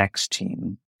the Next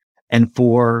team and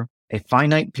for a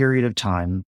finite period of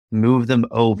time, move them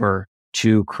over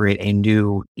to create a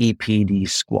new EPD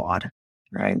squad,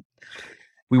 right?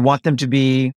 We want them to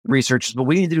be researchers, but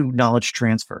we need to do knowledge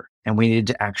transfer and we need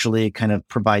to actually kind of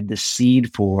provide the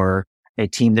seed for a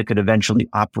team that could eventually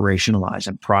operationalize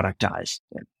and productize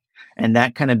it. And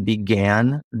that kind of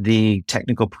began the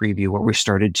technical preview where we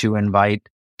started to invite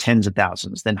tens of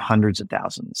thousands, then hundreds of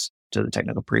thousands to the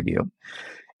technical preview.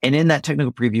 And in that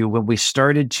technical preview, when we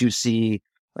started to see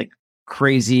like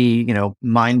crazy,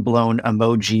 mind blown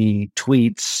emoji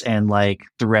tweets and like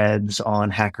threads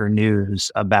on Hacker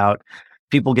News about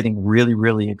people getting really,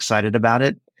 really excited about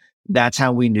it, that's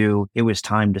how we knew it was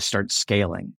time to start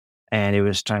scaling. And it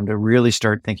was time to really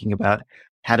start thinking about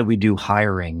how do we do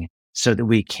hiring so that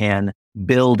we can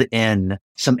build in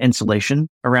some insulation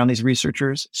around these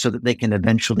researchers so that they can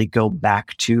eventually go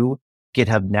back to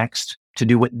GitHub Next to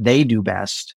do what they do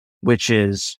best, which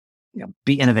is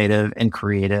be innovative and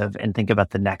creative and think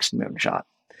about the next moonshot.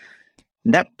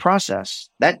 And that process,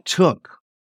 that took,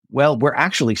 we're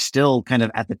actually still kind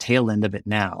of at the tail end of it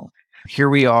now. Here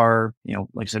we are,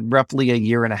 like I said, roughly a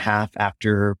year and a half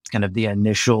after kind of the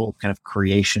initial kind of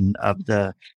creation of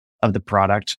the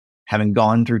product, having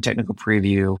gone through technical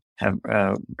preview, have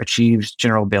achieved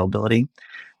general availability.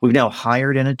 We've now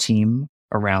hired in a team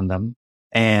around them.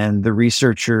 And the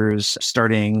researchers,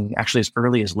 starting actually as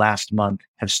early as last month,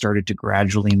 have started to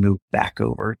gradually move back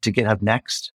over to GitHub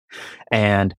Next.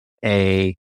 And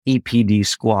a EPD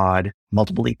squad,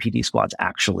 multiple EPD squads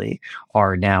actually,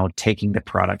 are now taking the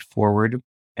product forward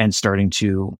and starting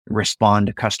to respond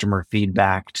to customer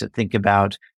feedback, to think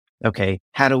about, okay,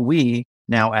 how do we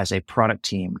now as a product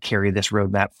team carry this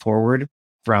roadmap forward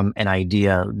from an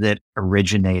idea that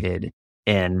originated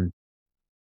in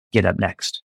GitHub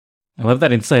Next? I love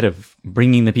that insight of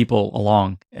bringing the people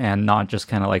along and not just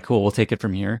kind of like, cool, we'll take it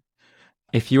from here.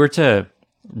 If you were to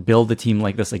build a team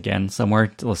like this again somewhere,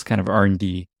 to this kind of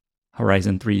R&D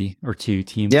Horizon 3 or 2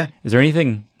 team, is there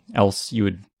anything else you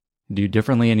would do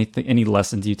differently? Any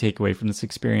lessons you take away from this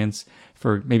experience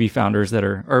for maybe founders that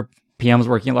are, or PMs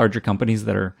working at larger companies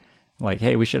that are like,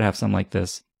 hey, we should have something like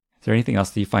this? Is there anything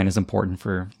else that you find is important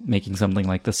for making something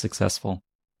like this successful?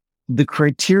 The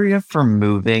criteria for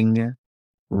moving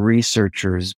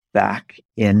researchers back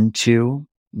into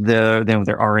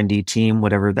their R&D team,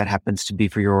 whatever that happens to be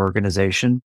for your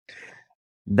organization,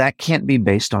 that can't be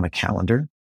based on a calendar.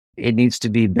 It needs to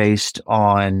be based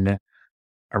on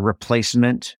a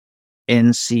replacement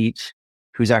in seat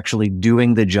who's actually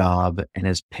doing the job and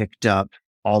has picked up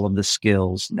all of the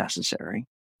skills necessary.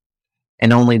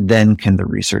 And only then can the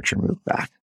researcher move back.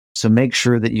 So make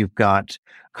sure that you've got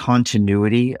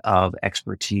continuity of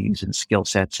expertise and skill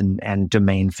sets and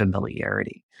domain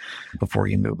familiarity before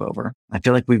you move over. I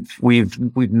feel like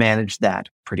we've managed that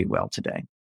pretty well today.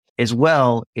 As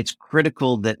well, it's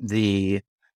critical that the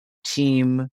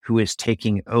team who is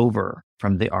taking over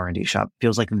from the R&D shop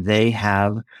feels like they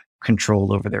have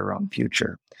control over their own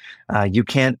future. You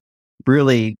can't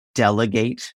really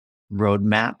delegate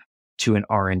roadmap to an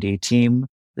R&D team.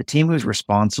 The team who's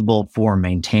responsible for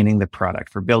maintaining the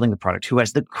product, for building the product, who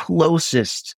has the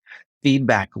closest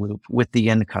feedback loop with the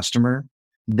end customer,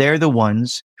 they're the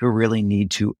ones who really need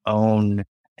to own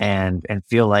and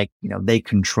feel like, they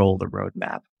control the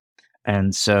roadmap.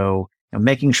 And so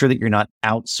making sure that you're not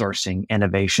outsourcing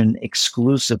innovation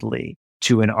exclusively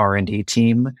to an R&D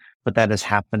team, but that is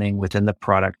happening within the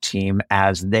product team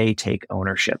as they take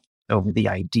ownership over the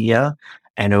idea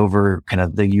and over kind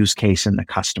of the use case and the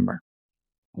customer.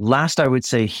 Last, I would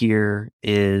say here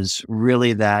is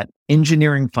really that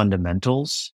engineering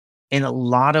fundamentals in a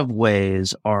lot of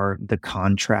ways are the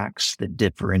contracts that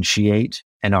differentiate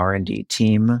an R&D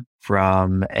team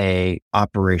from a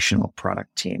operational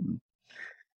product team.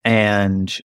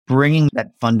 And bringing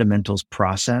that fundamentals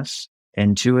process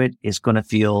into it is going to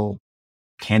feel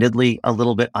candidly a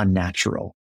little bit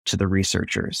unnatural to the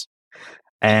researchers.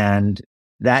 And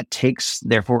that takes,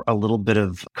 therefore, a little bit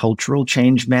of cultural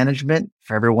change management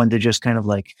for everyone to just kind of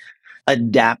like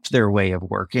adapt their way of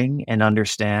working and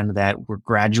understand that we're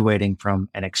graduating from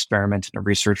an experiment and a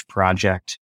research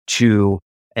project to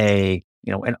an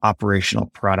operational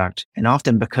product. And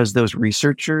often because those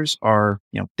researchers are,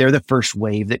 they're the first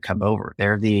wave that come over,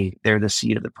 they're the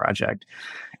seed of the project.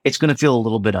 It's going to feel a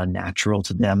little bit unnatural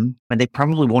to them, and they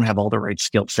probably won't have all the right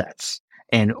skill sets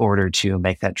in order to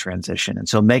make that transition. And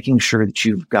so making sure that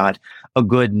you've got a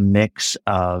good mix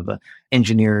of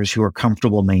engineers who are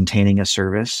comfortable maintaining a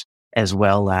service, as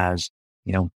well as,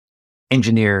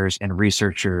 engineers and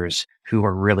researchers who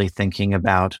are really thinking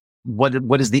about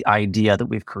what is the idea that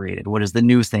we've created? What is the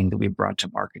new thing that we've brought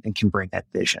to market, and can bring that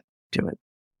vision to it?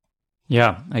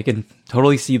 Yeah, I can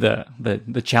totally see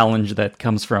the challenge that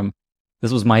comes from,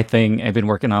 this was my thing. I've been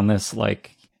working on this,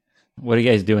 like, what are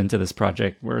you guys doing to this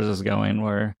project? Where is this going?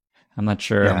 Where I'm not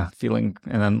sure. Yeah. I'm feeling,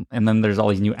 and then there's all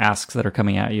these new asks that are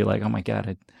coming at you. Like, oh my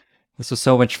God, this was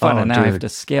so much fun, and now I have to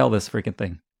scale this freaking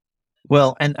thing.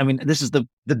 Well, and I mean, this is the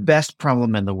best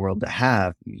problem in the world to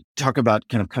have. You talk about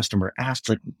kind of customer asks,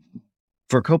 like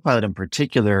for Copilot in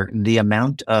particular, the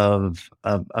amount of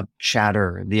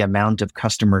chatter, the amount of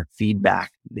customer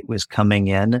feedback that was coming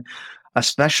in,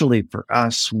 especially for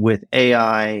us with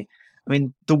AI. I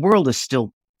mean, the world is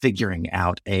still figuring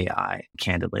out AI,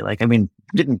 candidly. Like, I mean,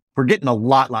 we're getting a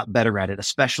lot better at it,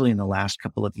 especially in the last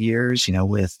couple of years,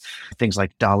 with things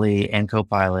like DALL-E and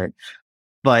Copilot.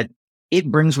 But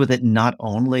it brings with it not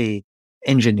only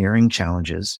engineering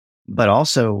challenges, but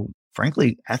also,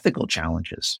 frankly, ethical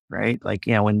challenges, right? Like,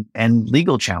 and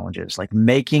legal challenges, like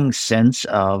making sense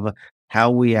of how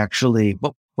we actually,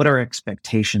 what our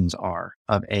expectations are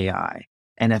of AI.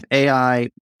 And if AI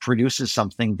produces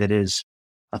something that is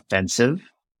offensive,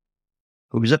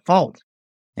 who's at fault?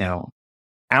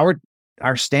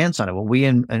 Our stance on it, what we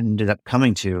ended up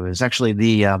coming to, is actually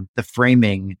the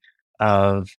framing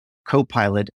of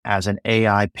Copilot as an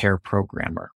AI pair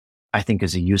programmer. I think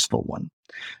is a useful one.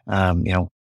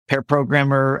 Pair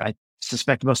programmer, I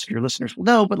suspect most of your listeners will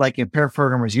know, but like a pair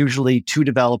programmer is usually two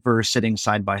developers sitting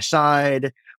side by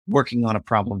side, working on a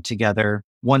problem together.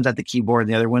 One's at the keyboard,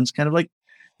 the other one's kind of like,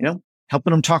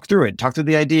 helping them talk through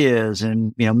the ideas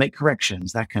and, make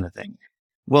corrections, that kind of thing.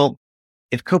 Well,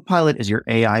 if Copilot is your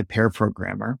AI pair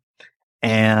programmer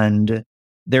and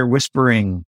they're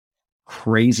whispering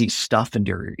crazy stuff into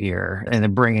your ear and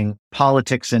then bringing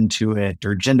politics into it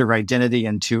or gender identity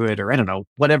into it, or I don't know,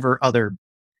 whatever other,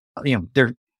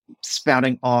 they're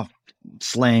spouting off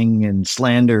slang and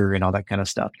slander and all that kind of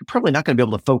stuff, you're probably not going to be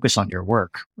able to focus on your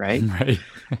work, right? Right.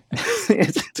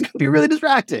 It's going to be really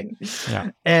distracting.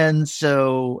 Yeah. And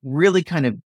so really kind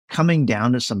of coming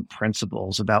down to some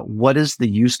principles about what is the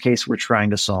use case we're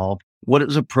trying to solve, what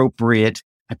is appropriate,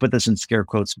 I put this in scare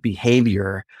quotes,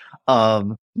 behavior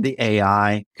of the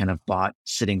AI kind of bot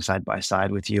sitting side by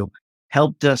side with you,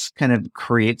 helped us kind of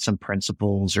create some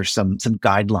principles or some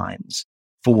guidelines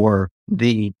for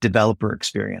the developer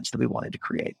experience that we wanted to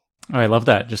create. Oh, I love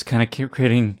that. Just kind of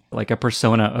creating like a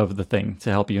persona of the thing to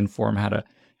help you inform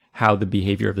how the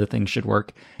behavior of the thing should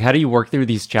work. How do you work through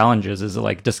these challenges? Is it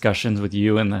like discussions with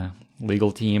you and the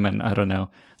legal team? And I don't know,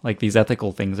 like these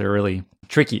ethical things are really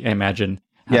tricky, I imagine.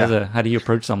 How do you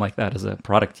approach something like that as a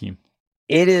product team?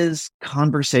 It is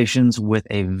conversations with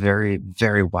a very,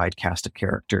 very wide cast of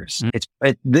characters.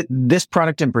 This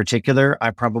product in particular,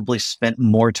 I probably spent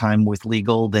more time with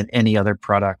legal than any other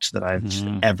product that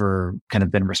I've ever kind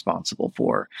of been responsible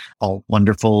for. All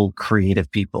wonderful, creative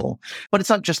people. But it's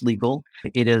not just legal.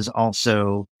 It is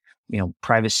also,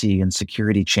 privacy and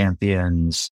security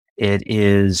champions. It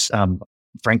is,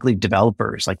 frankly,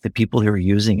 developers, like the people who are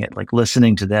using it, like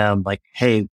listening to them, like,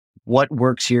 hey, what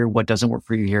works here? What doesn't work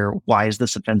for you here? Why is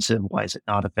this offensive? Why is it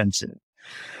not offensive?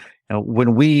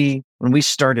 When we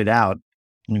started out,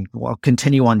 I'll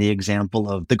continue on the example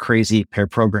of the crazy pair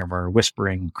programmer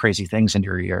whispering crazy things into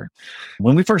your ear.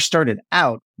 When we first started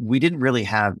out, we didn't really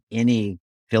have any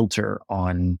filter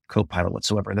on Copilot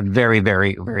whatsoever in the very,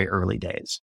 very, very early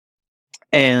days.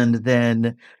 And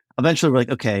then eventually we're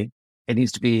like, okay, it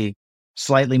needs to be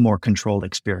slightly more controlled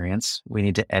experience. We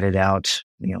need to edit out,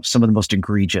 some of the most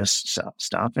egregious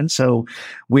stuff. And so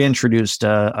we introduced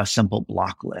a simple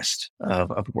block list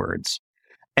of words.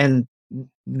 And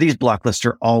these block lists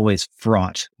are always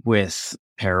fraught with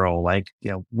peril, like,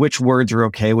 which words are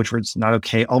okay, which words not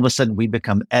okay. All of a sudden we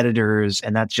become editors,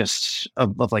 and that's just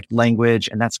of like language.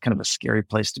 And that's kind of a scary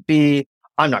place to be.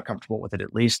 I'm not comfortable with it,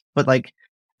 at least, but like,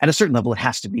 at a certain level, it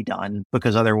has to be done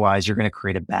because otherwise you're going to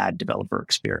create a bad developer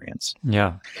experience.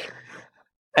 Yeah.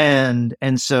 And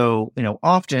so,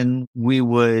 often we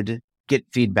would get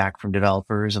feedback from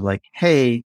developers of like,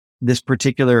 hey, this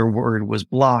particular word was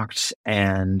blocked,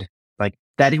 and like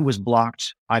that it was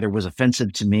blocked either was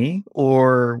offensive to me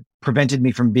or prevented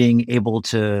me from being able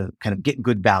to kind of get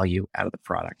good value out of the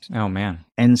product. Oh, man.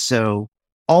 And so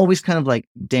always kind of like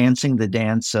dancing the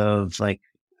dance of like,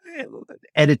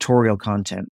 editorial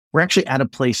content. We're actually at a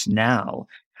place now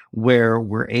where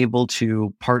we're able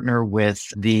to partner with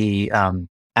the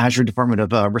Azure Department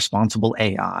of Responsible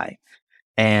AI,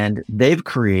 and they've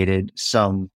created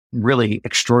some really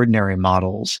extraordinary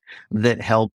models that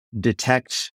help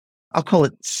detect, I'll call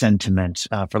it sentiment,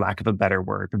 for lack of a better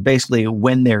word, but basically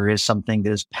when there is something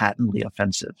that is patently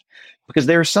offensive, because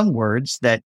there are some words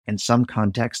that in some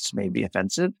contexts may be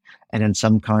offensive and in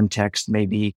some contexts may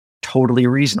be totally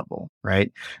reasonable,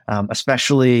 right?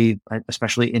 Especially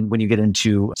in when you get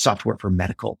into software for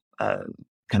medical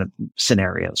kind of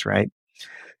scenarios, right?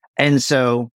 And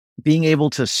so being able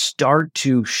to start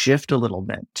to shift a little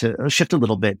bit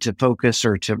to focus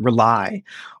or to rely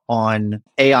on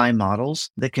AI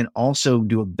models that can also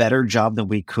do a better job than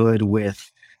we could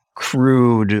with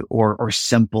crude or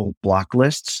simple block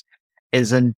lists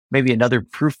is maybe another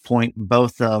proof point,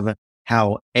 both of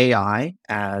how AI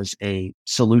as a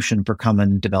solution for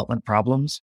common development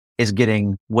problems is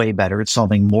getting way better. It's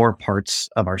solving more parts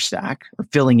of our stack or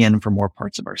filling in for more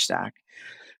parts of our stack.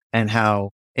 And how,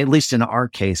 at least in our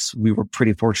case, we were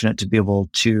pretty fortunate to be able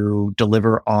to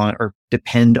deliver on or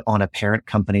depend on a parent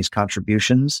company's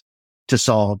contributions to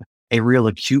solve a real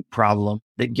acute problem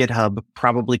that GitHub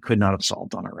probably could not have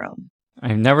solved on our own.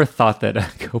 I've never thought that a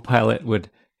Copilot would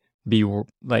be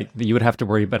like you would have to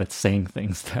worry about it saying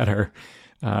things that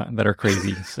are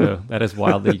crazy. So that is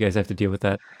wild that you guys have to deal with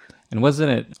that. And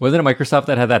wasn't it Microsoft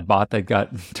that had that bot that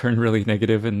got turned really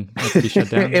negative and had to be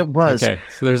shut down? It was. Okay,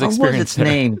 so there's experience. What was its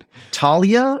name?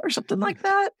 Talia or something like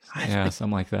that? Yeah,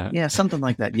 something like that. Yeah, something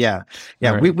like that. Yeah.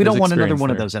 Right. We don't want another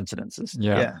one of those incidences.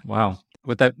 Yeah. Wow.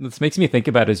 What this makes me think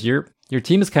about is your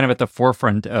team is kind of at the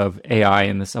forefront of AI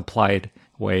in this applied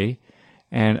way.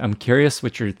 And I'm curious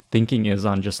what your thinking is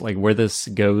on just like where this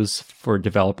goes for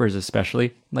developers,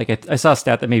 especially. Like I saw a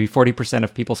stat that maybe 40%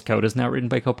 of people's code is now written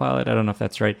by Copilot. I don't know if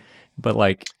that's right, but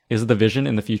like, is the vision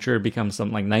in the future become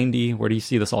something like 90? Where do you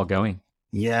see this all going?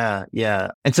 Yeah,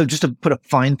 yeah. And so just to put a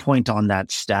fine point on that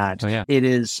stat, Oh yeah. it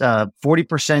is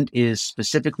 40% is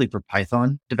specifically for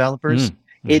Python developers.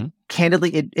 Mm-hmm.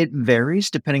 It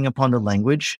varies depending upon the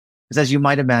language. Because as you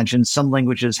might imagine, some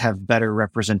languages have better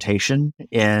representation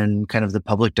in kind of the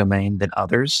public domain than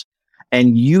others.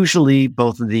 And usually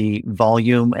both the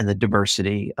volume and the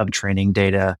diversity of training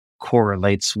data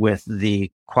correlates with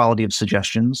the quality of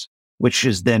suggestions, which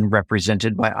is then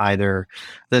represented by either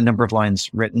the number of lines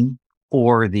written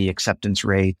or the acceptance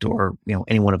rate, or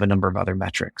any one of a number of other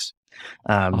metrics.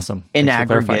 Awesome. In Thanks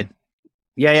for aggregate, clarifying.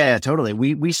 yeah, totally.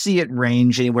 We see it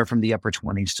range anywhere from the upper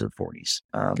 20s to the 40s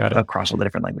Got it. across all the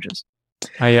different languages.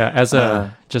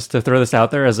 Just to throw this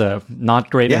out there, as a not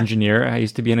great Yeah. engineer, I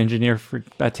used to be an engineer for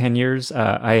about 10 years.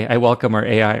 I welcome our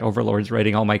AI overlords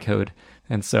writing all my code.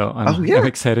 And so I'm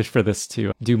excited for this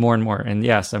to do more and more. And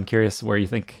yes, I'm curious where you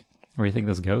think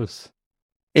this goes.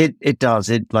 It does.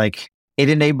 It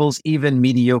enables even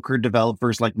mediocre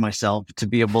developers like myself to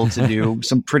be able to do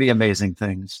some pretty amazing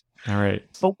things. All right.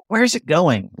 But where's it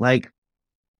going?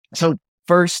 So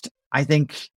first, I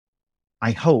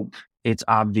hope it's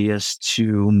obvious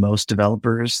to most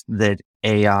developers that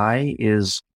AI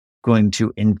is going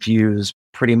to infuse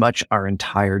pretty much our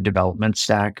entire development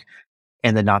stack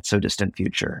in the not so distant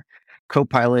future.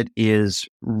 Copilot is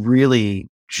really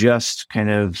just kind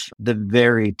of the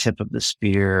very tip of the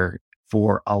spear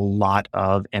for a lot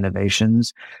of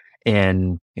innovations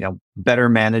in, better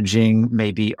managing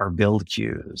maybe our build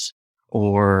queues,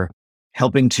 or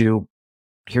helping to,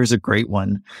 here's a great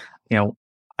one.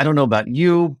 I don't know about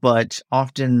you, but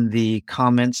often the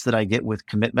comments that I get with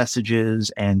commit messages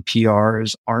and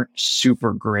PRs aren't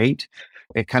super great.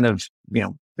 It kind of,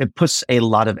 it puts a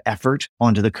lot of effort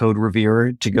onto the code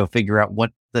reviewer to go figure out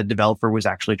what the developer was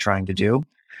actually trying to do.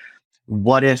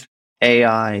 What if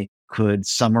AI could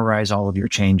summarize all of your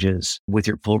changes with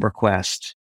your pull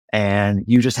request, and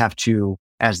you just have to,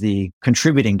 as the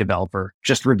contributing developer,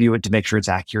 just review it to make sure it's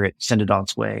accurate, send it on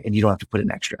its way, and you don't have to put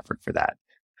in extra effort for that.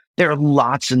 There are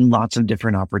lots and lots of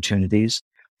different opportunities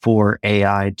for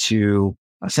AI to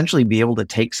essentially be able to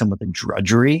take some of the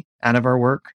drudgery out of our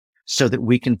work so that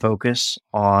we can focus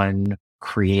on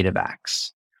creative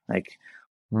acts. Like,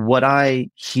 what I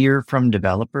hear from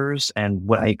developers and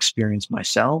what I experience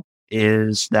myself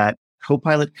is that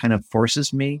Copilot kind of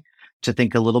forces me to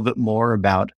think a little bit more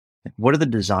about what are the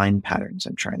design patterns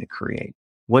I'm trying to create?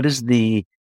 What is the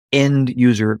end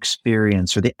user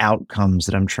experience or the outcomes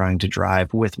that I'm trying to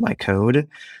drive with my code?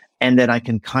 And then I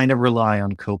can kind of rely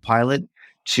on Copilot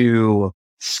to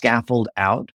scaffold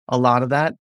out a lot of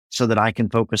that so that I can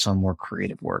focus on more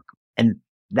creative work. And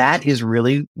that is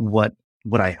really what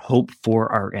I hope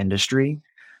for our industry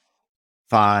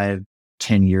 5,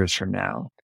 10 years from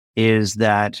now, is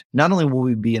that not only will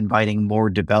we be inviting more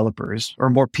developers or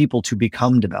more people to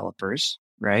become developers,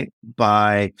 right?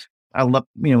 By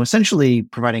essentially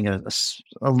providing a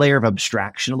layer of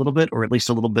abstraction a little bit, or at least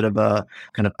a little bit of a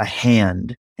kind of a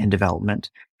hand in development,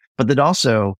 but that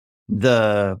also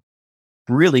the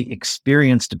really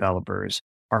experienced developers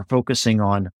are focusing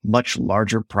on much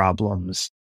larger problems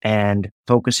and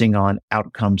focusing on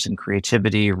outcomes and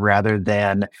creativity rather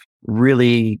than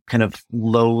really kind of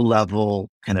low level,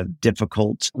 kind of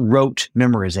difficult rote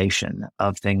memorization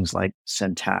of things like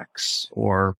syntax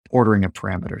or ordering of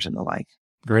parameters and the like.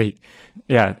 Great.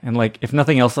 Yeah. And like, if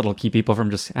nothing else, that'll keep people from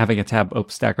just having a tab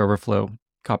open Stack Overflow,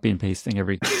 copy and pasting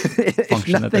every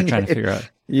function that they're trying to figure out.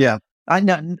 Yeah. I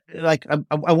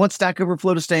want Stack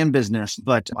Overflow to stay in business,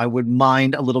 but I would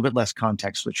mind a little bit less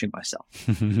context switching myself.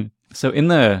 So in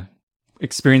the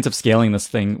experience of scaling this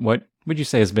thing, what would you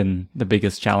say has been the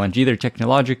biggest challenge, either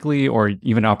technologically or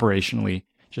even operationally,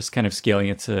 just kind of scaling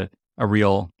it to a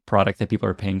real product that people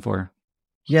are paying for?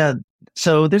 Yeah.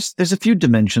 So there's a few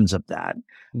dimensions of that.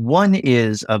 One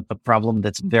is a problem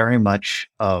that's very much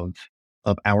of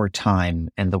our time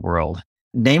and the world,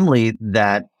 namely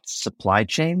that supply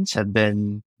chains have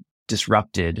been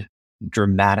disrupted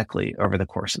dramatically over the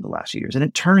course of the last years. And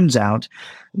it turns out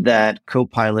that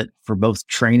Copilot, for both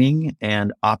training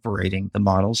and operating the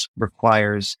models,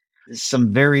 requires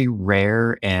some very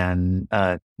rare and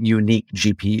unique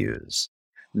GPUs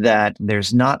that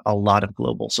there's not a lot of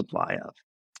global supply of.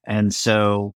 And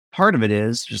so part of it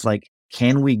is just like,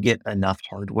 can we get enough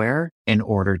hardware in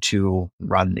order to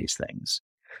run these things?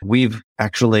 We've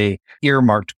actually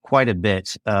earmarked quite a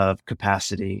bit of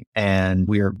capacity, and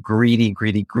we are greedy,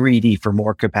 greedy, greedy for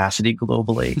more capacity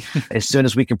globally. As soon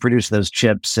as we can produce those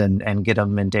chips and get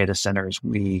them in data centers,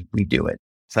 we do it.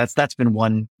 So that's been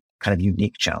one kind of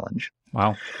unique challenge.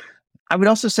 Wow. I would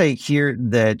also say here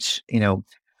that,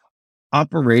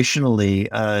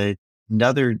 operationally,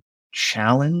 another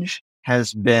challenge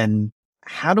has been,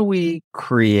 how do we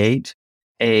create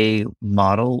a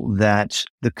model that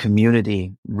the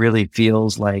community really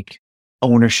feels like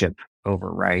ownership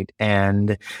over, right?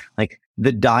 And like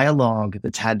the dialogue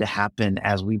that's had to happen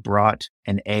as we brought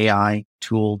an AI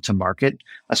tool to market,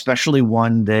 especially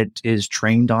one that is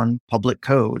trained on public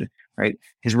code, right,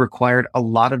 has required a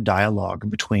lot of dialogue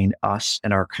between us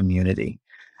and our community.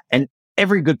 And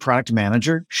every good product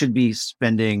manager should be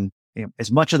spending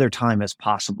as much of their time as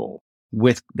possible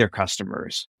with their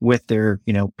customers, with their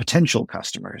potential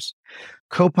customers.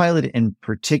 Copilot in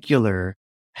particular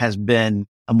has been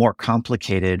a more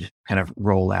complicated kind of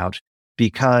rollout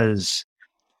because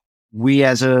we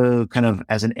as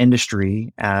an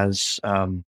industry, as a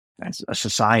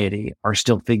society, are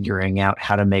still figuring out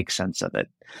how to make sense of it.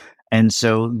 And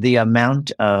so the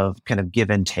amount of kind of give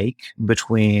and take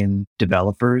between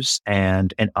developers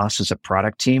and us as a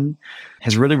product team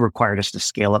has really required us to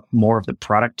scale up more of the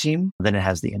product team than it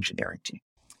has the engineering team.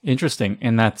 Interesting.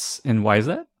 And why is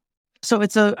that? So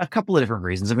it's a couple of different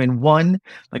reasons. I mean, one,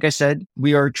 like I said,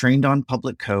 we are trained on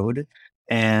public code,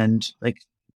 and like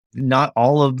not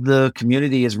all of the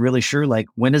community is really sure, like,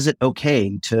 when is it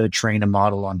okay to train a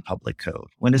model on public code?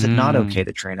 When is it not okay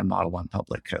to train a model on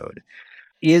public code?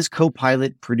 Is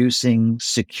Copilot producing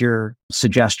secure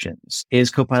suggestions?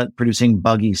 Is Copilot producing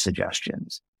buggy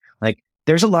suggestions? Like,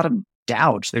 there's a lot of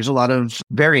doubt. There's a lot of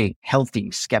very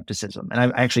healthy skepticism.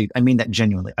 And I mean that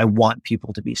genuinely. I want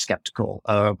people to be skeptical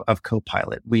of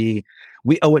Copilot. We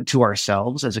owe it to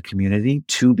ourselves as a community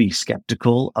to be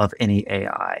skeptical of any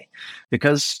AI,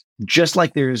 because just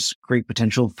like there's great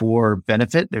potential for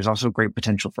benefit, there's also great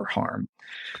potential for harm.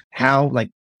 How, like,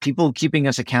 people keeping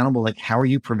us accountable, like, how are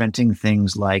you preventing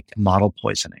things like model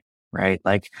poisoning, right?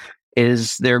 Like,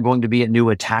 is there going to be a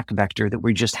new attack vector that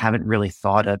we just haven't really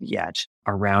thought of yet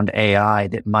around AI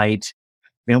that might,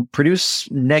 produce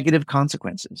negative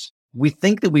consequences? We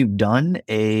think that we've done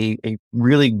a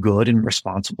really good and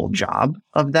responsible job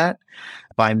of that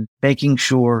by making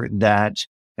sure that,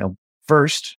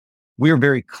 first, we are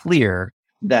very clear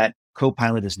that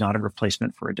Copilot is not a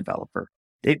replacement for a developer.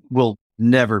 It will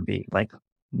never be. Like,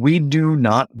 we do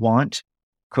not want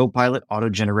Copilot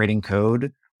auto-generating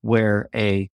code where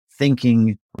a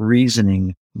thinking,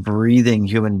 reasoning, breathing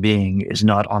human being is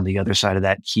not on the other side of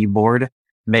that keyboard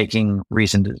making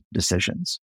reasoned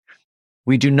decisions.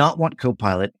 We do not want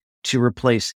Copilot to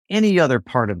replace any other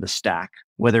part of the stack,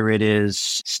 whether it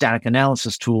is static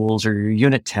analysis tools or your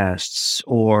unit tests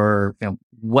or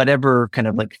whatever kind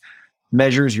of like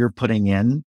measures you're putting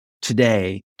in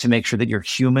today to make sure that your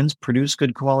humans produce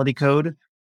good quality code.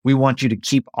 We want you to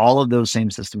keep all of those same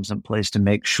systems in place to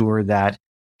make sure that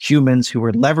humans who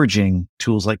are leveraging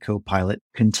tools like Copilot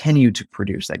continue to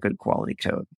produce that good quality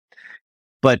code.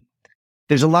 But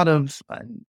there's a lot of,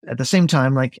 at the same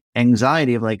time, like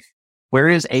anxiety of like, where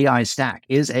is AI stack?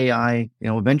 Is AI,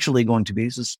 eventually going to be,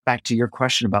 this is back to your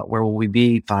question about where will we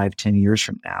be 5-10 years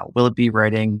from now? Will it be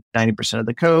writing 90% of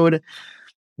the code?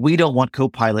 We don't want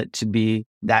Copilot to be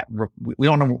that. We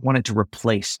don't want it to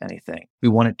replace anything. We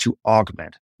want it to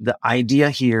augment. The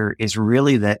idea here is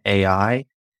really that AI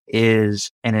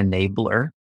is an enabler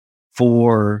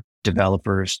for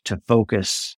developers to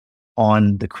focus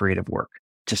on the creative work,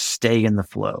 to stay in the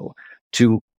flow,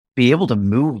 to be able to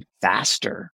move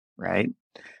faster, right?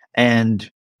 And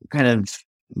kind of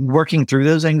working through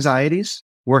those anxieties,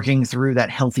 working through that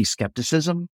healthy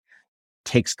skepticism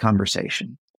takes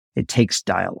conversation. It takes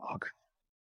dialogue.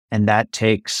 And that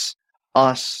takes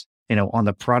us, on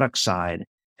the product side,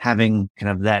 having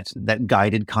kind of that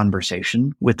guided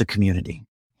conversation with the community.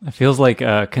 It feels like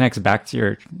connects back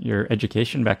to your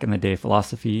education back in the day,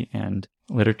 philosophy and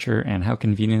literature, and how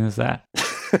convenient is that?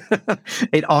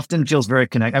 It often feels very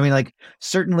connected. I mean, like,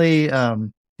 certainly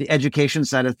the education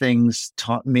side of things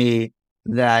taught me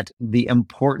that the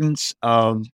importance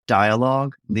of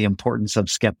dialogue, the importance of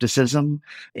skepticism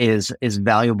is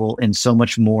valuable in so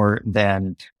much more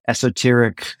than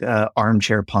esoteric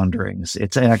armchair ponderings.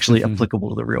 It's actually applicable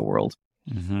to the real world.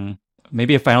 Mm-hmm.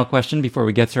 Maybe a final question before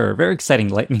we get to our very exciting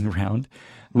lightning round.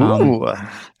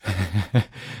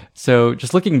 So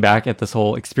just looking back at this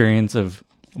whole experience of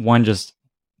just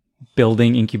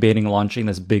building, incubating, launching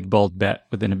this big, bold bet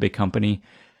within a big company,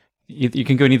 you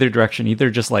can go in either direction, either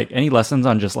just like any lessons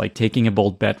on just like taking a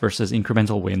bold bet versus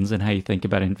incremental wins and how you think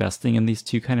about investing in these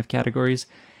two kind of categories,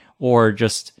 or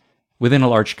just within a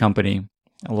large company,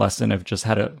 a lesson of just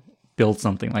how to build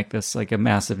something like this, like a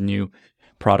massive new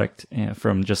product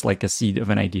from just like a seed of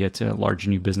an idea to a large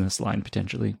new business line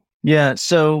potentially. Yeah.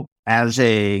 So as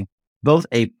both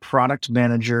a product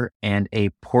manager and a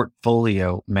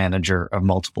portfolio manager of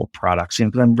multiple products,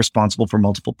 because I'm responsible for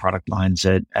multiple product lines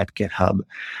at GitHub,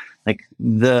 like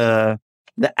the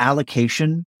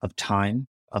allocation of time,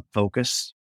 of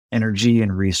focus, energy,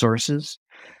 and resources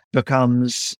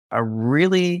becomes a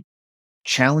really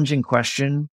challenging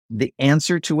question, the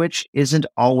answer to which isn't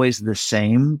always the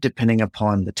same depending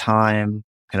upon the time,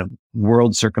 kind of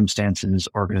world circumstances,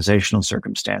 organizational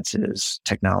circumstances,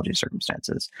 technology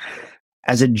circumstances.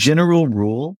 As a general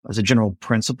rule, as a general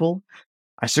principle,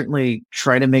 I certainly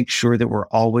try to make sure that we're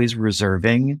always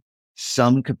reserving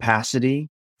some capacity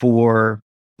for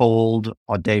bold,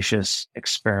 audacious,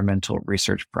 experimental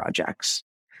research projects.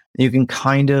 You can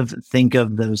kind of think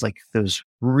of those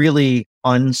really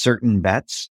uncertain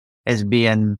bets as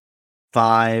being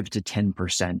 5 to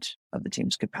 10% of the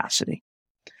team's capacity.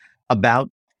 About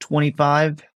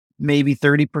 25, maybe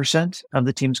 30% of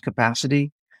the team's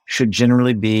capacity should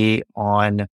generally be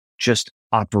on just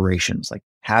operations. Like,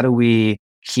 how do we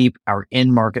keep our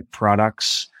in-market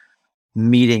products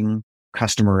meeting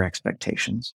customer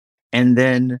expectations? And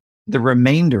then the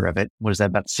remainder of it, what is that,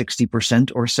 about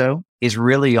 60% or so, is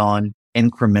really on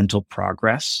incremental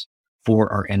progress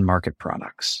for our end market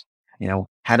products.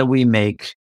 How do we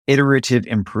make iterative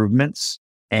improvements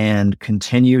and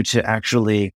continue to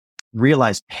actually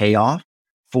realize payoff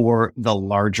for the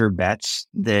larger bets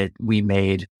that we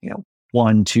made,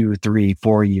 1, 2, 3,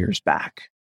 4 years back,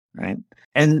 right?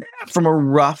 And from a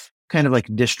rough kind of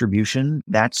like distribution,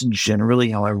 that's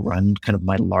generally how I run kind of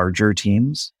my larger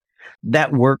teams.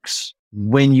 That works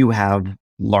when you have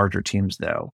larger teams,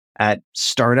 though. At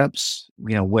startups,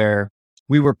 where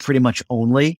we were pretty much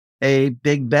only a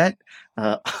big bet,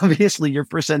 obviously your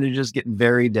percentages get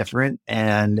very different,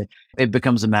 and it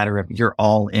becomes a matter of you're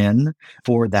all in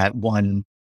for that one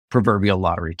proverbial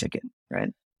lottery ticket,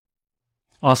 right?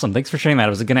 Awesome. Thanks for sharing that. I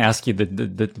was going to ask you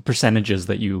the percentages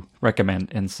that you recommend.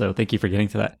 And so thank you for getting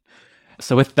to that.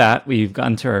 So with that, we've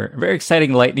gotten to our very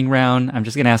exciting lightning round. I'm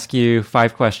just going to ask you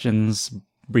 5 questions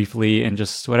briefly, and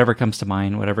just whatever comes to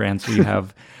mind, whatever answer you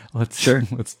have. Let's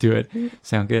do it.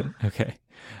 Sound good? Okay.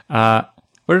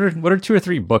 What are 2 or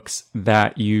 3 books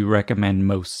that you recommend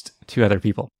most to other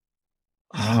people?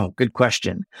 Oh, good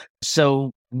question.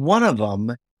 So one of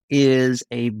them is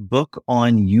a book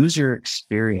on user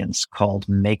experience called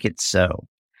Make It So.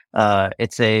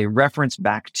 It's a reference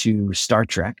back to Star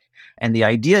Trek. And the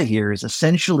idea here is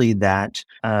essentially that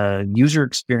user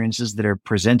experiences that are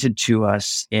presented to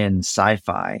us in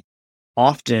sci-fi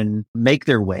often make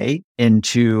their way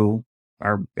into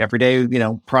our everyday,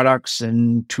 products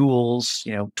and tools,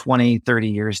 20, 30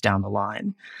 years down the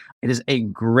line. It is a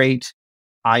great,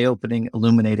 eye-opening,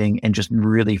 illuminating, and just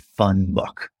really fun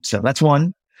book. So that's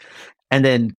one. And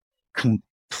then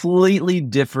completely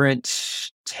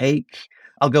different take.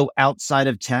 I'll go outside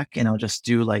of tech and I'll just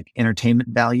do like entertainment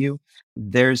value.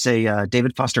 There's a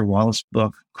David Foster Wallace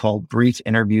book called Brief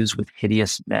Interviews with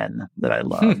Hideous Men that I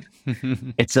love.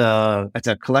 It's a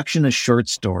collection of short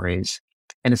stories.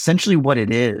 And essentially what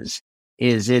it is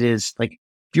like,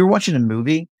 if you're watching a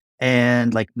movie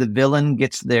and like the villain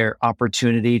gets their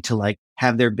opportunity to like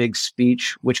have their big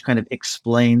speech, which kind of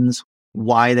explains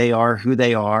why they are who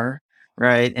they are,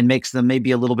 right? And makes them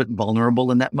maybe a little bit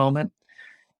vulnerable in that moment.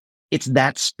 It's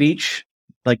that speech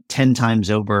like 10 times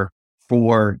over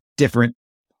for different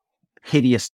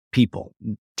hideous people,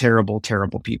 terrible,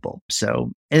 terrible people.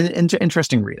 So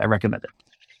interesting read. I recommend it.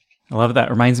 I love that.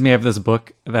 Reminds me of this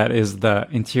book that is the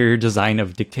interior design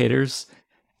of dictators.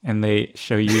 And they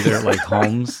show you their like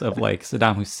homes of like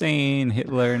Saddam Hussein,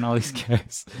 Hitler, and all these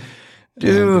guys.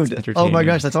 Dude, oh my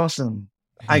gosh, that's awesome.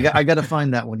 I got to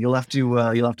find that one. You'll have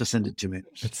to send it to me.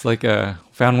 It's like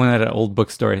found one at an old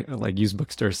bookstore, like used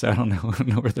bookstore. So I don't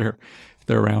know where they're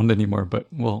around anymore, but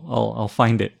I'll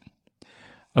find it.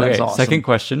 Okay. Awesome. Second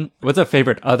question: what's a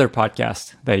favorite other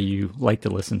podcast that you like to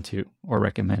listen to or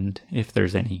recommend, if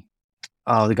there's any?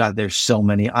 Oh God, there's so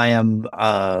many.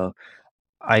 I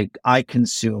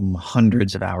consume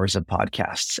hundreds of hours of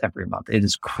podcasts every month. It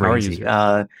is crazy.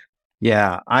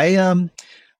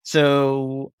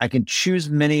 So I can choose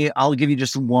many. I'll give you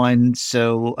just one.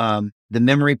 So The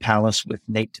Memory Palace with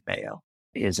Nate DeMeo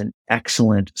is an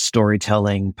excellent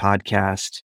storytelling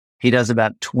podcast. He does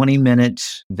about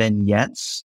 20-minute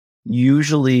vignettes,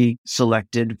 usually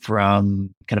selected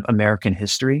from kind of American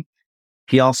history.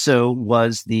 He also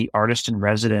was the artist in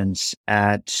residence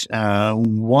at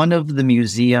one of the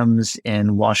museums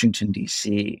in Washington,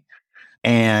 D.C.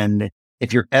 And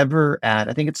if you're ever at,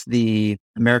 I think it's the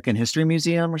American History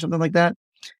Museum or something like that.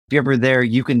 If you're ever there,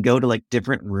 you can go to like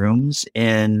different rooms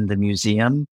in the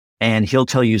museum and he'll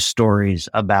tell you stories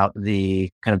about the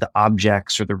kind of the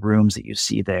objects or the rooms that you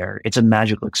see there. It's a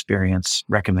magical experience.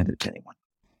 Recommended to anyone.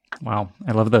 Wow,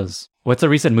 I love those. What's a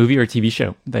recent movie or TV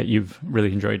show that you've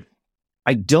really enjoyed?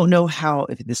 I don't know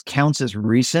if this counts as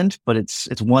recent, but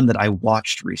it's one that I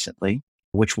watched recently,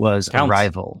 which was Counts.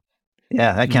 Arrival.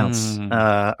 Yeah, that counts.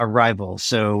 Arrival.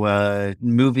 So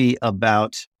movie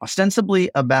ostensibly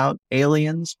about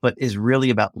aliens, but is really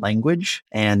about language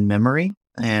and memory.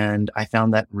 And I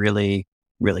found that really,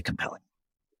 really compelling.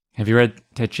 Have you read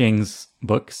Te Ching's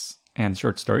books and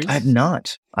short stories? I have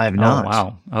not. Oh,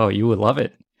 wow. Oh, you would love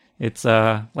it. It's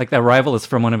like The Arrival is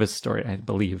from one of his stories, I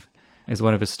believe, is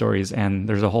one of his stories. And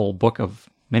there's a whole book of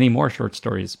many more short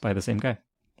stories by the same guy.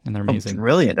 And they're amazing. Oh,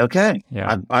 brilliant. Okay.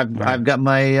 Yeah. I've got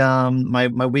my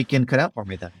my weekend cut out for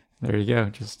me then. There you go.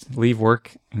 Just leave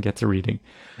work and get to reading.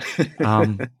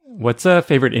 What's a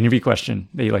favorite interview question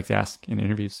that you like to ask in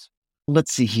interviews?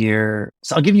 Let's see here.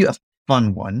 So I'll give you a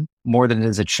fun one more than it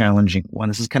is a challenging one.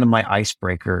 This is kind of my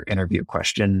icebreaker interview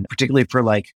question, particularly for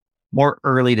like more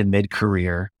early to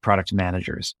mid-career product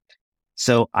managers.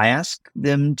 So I ask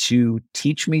them to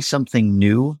teach me something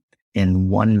new in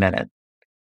 1 minute.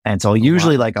 And so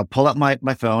I'll pull up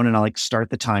my phone and I'll like start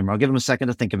the timer. I'll give them a second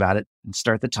to think about it and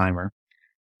start the timer.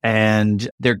 And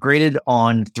they're graded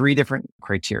on 3 different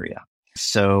criteria.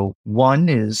 So 1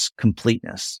 is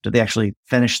completeness. Do they actually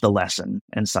finish the lesson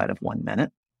inside of 1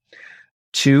 minute?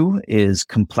 2 is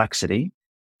complexity.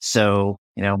 So,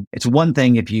 it's one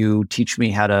thing if you teach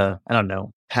me how to, I don't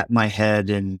know, pat my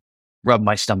head and rub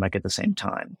my stomach at the same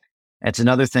time. It's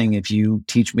another thing if you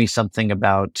teach me something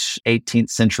about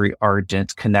 18th century art and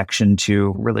its connection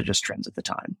to religious trends at the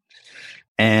time.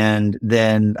 And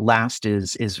then last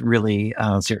is really,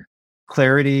 let's see,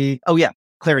 clarity. Oh yeah,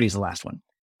 clarity is the last one.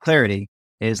 Clarity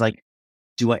is like,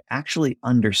 do I actually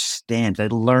understand?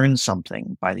 Did I learn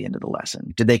something by the end of the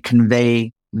lesson? Did they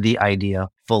convey the idea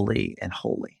fully and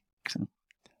wholly? So,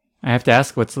 I have to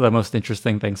ask, what's the most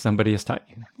interesting thing somebody has taught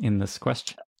you in this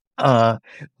question?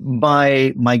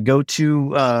 My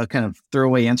go-to kind of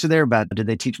throwaway answer there about did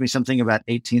they teach me something about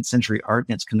 18th century art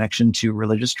and its connection to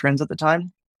religious trends at the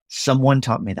time? Someone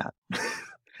taught me that.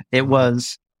 It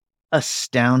was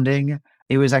astounding.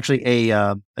 It was actually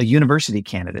a university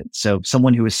candidate, so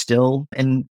someone who was still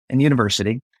in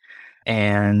university,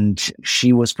 and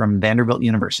she was from Vanderbilt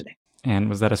University. And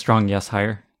was that a strong yes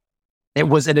hire? It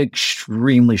was an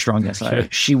extremely strong yes hire.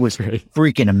 She was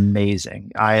freaking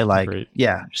amazing.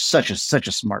 Such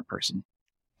a smart person.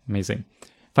 Amazing.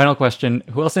 Final question.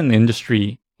 Who else in the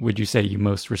industry would you say you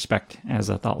most respect as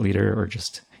a thought leader or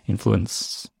just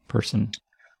influence person?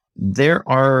 There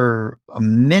are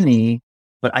many,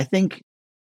 but I think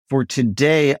for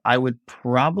today, I'd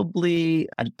probably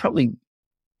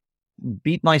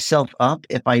beat myself up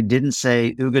if I didn't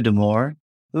say Uga Damore.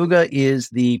 Uga is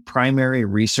the primary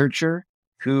researcher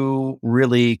who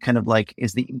really kind of like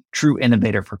is the true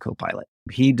innovator for Copilot.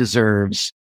 He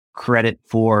deserves credit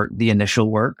for the initial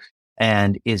work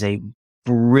and is a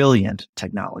brilliant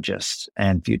technologist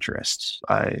and futurist.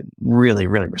 I really,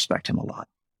 really respect him a lot.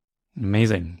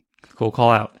 Amazing. Cool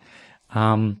call out.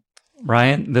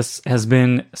 Ryan, this has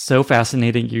been so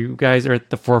fascinating. You guys are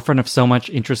at the forefront of so much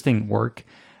interesting work.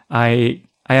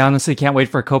 I honestly can't wait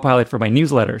for a Copilot for my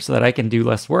newsletter so that I can do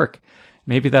less work.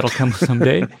 Maybe that'll come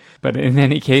someday. But in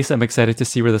any case, I'm excited to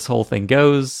see where this whole thing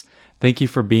goes. Thank you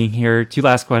for being here. 2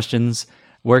 last questions.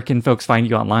 Where can folks find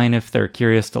you online if they're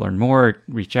curious to learn more,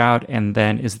 reach out? And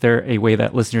then is there a way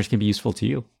that listeners can be useful to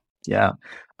you? Yeah.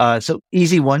 So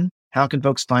easy one. How can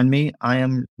folks find me? I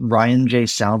am Ryan J.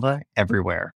 Salva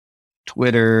everywhere.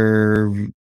 Twitter,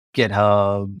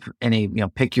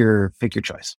 GitHub, pick your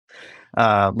choice.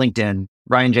 LinkedIn,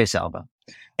 Ryan J. Salva.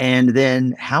 And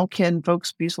then how can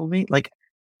folks be useful to me?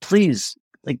 Please,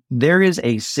 there is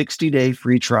a 60-day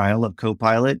free trial of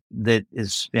Copilot that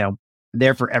is,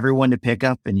 there for everyone to pick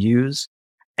up and use,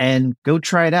 and go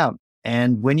try it out.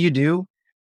 And when you do,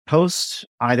 post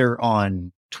either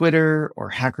on Twitter or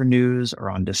Hacker News or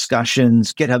on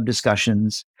discussions, GitHub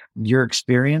discussions, your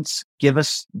experience. Give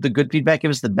us the good feedback.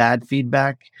 Give us the bad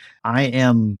feedback. I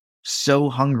am so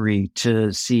hungry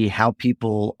to see how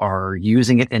people are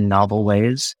using it in novel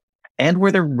ways and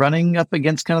where they're running up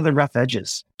against kind of the rough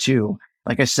edges too.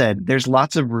 Like I said, there's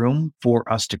lots of room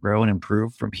for us to grow and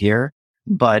improve from here,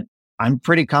 but I'm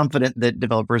pretty confident that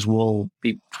developers will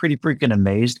be pretty freaking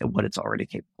amazed at what it's already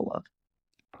capable of.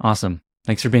 Awesome.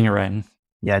 Thanks for being here, Ryan.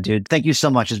 Yeah, dude. Thank you so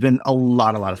much. It's been a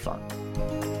lot of fun.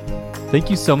 Thank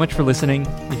you so much for listening.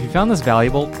 If you found this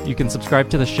valuable, you can subscribe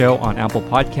to the show on Apple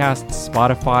Podcasts,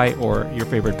 Spotify, or your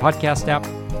favorite podcast app.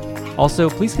 Also,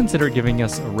 please consider giving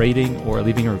us a rating or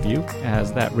leaving a review,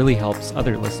 as that really helps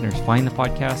other listeners find the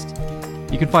podcast.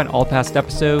 You can find all past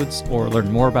episodes or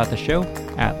learn more about the show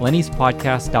at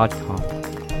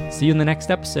lennyspodcast.com. See you in the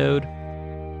next episode.